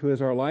Christ, who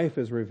is our life,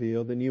 is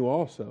revealed, then you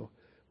also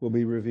will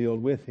be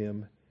revealed with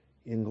Him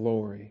in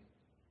glory.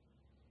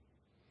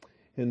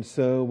 And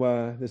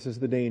so this is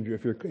the danger.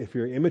 If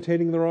you're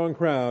imitating the wrong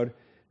crowd,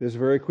 this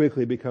very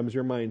quickly becomes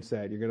your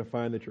mindset. You're going to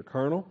find that you're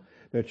carnal,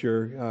 that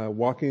you're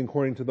walking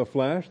according to the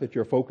flesh, that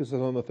your focus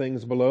is on the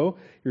things below.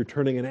 You're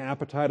turning an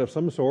appetite of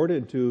some sort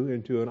into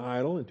an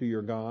idol, into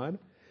your God.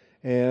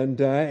 And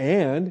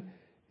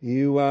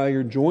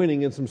you're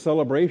joining in some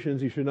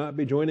celebrations you should not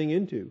be joining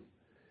into.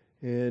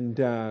 And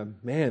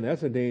man,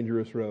 that's a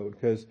dangerous road,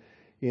 because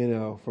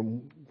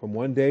from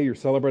one day you're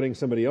celebrating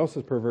somebody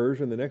else's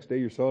perversion, the next day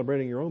you're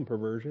celebrating your own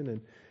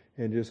perversion,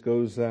 and just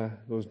goes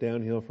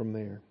downhill from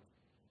there.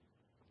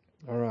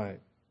 All right.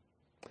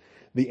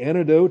 The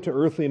antidote to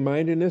earthly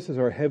mindedness is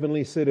our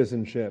heavenly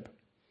citizenship,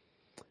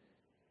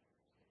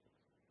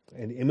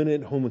 an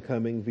imminent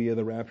homecoming via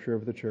the rapture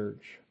of the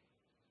church.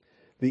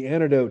 The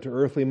antidote to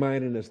earthly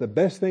mindedness. The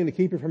best thing to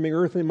keep you from being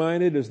earthly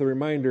minded is the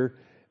reminder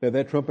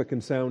that trumpet can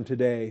sound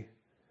today.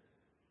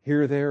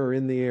 Here, there, or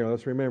in the air.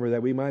 Let's remember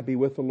that we might be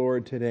with the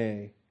Lord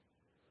today.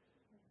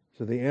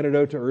 So the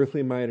antidote to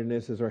earthly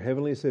mindedness is our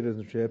heavenly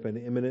citizenship and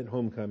imminent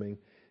homecoming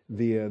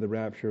via the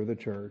rapture of the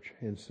church.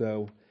 And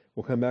so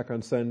we'll come back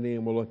on Sunday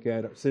and we'll look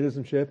at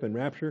citizenship and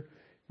rapture,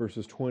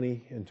 verses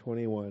 20 and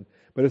 21.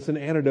 But it's an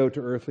antidote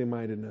to earthly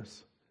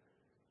mindedness.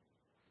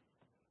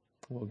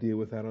 We'll deal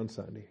with that on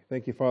Sunday.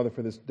 Thank you, Father,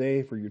 for this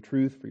day, for your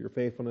truth, for your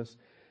faithfulness.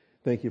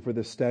 Thank you for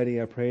this study.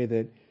 I pray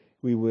that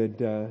we would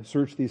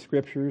search these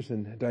scriptures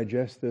and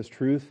digest this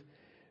truth,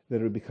 that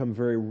it would become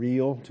very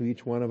real to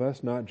each one of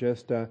us, not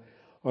just on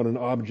an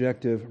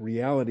objective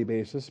reality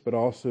basis, but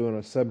also on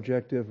a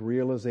subjective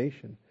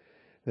realization.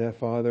 That,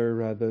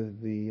 Father,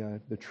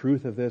 the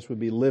truth of this would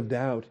be lived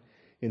out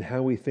in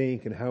how we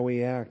think and how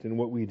we act and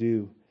what we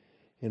do.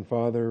 And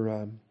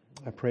Father,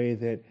 I pray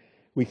that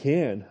we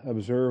can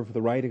observe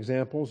the right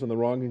examples and the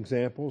wrong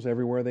examples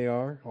everywhere they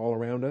are, all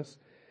around us,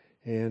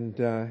 and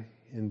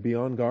be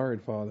on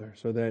guard, Father,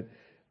 so that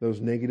those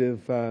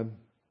negative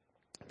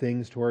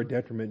things to our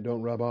detriment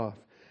don't rub off.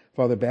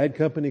 Father, bad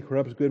company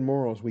corrupts good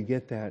morals. We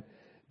get that.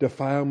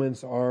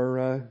 Defilements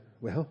are,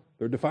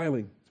 they're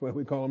defiling. That's why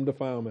we call them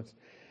defilements.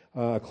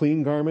 A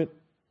clean garment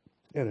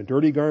and a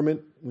dirty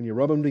garment, when you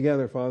rub them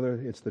together,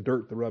 Father, it's the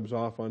dirt that rubs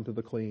off onto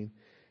the clean.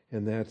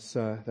 And that's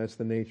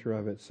the nature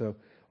of it. So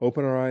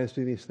open our eyes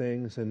to these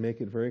things and make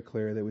it very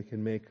clear that we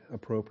can make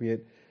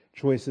appropriate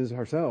choices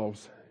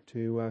ourselves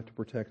to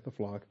protect the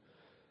flock.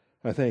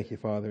 I thank you,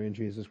 Father, in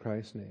Jesus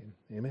Christ's name.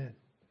 Amen.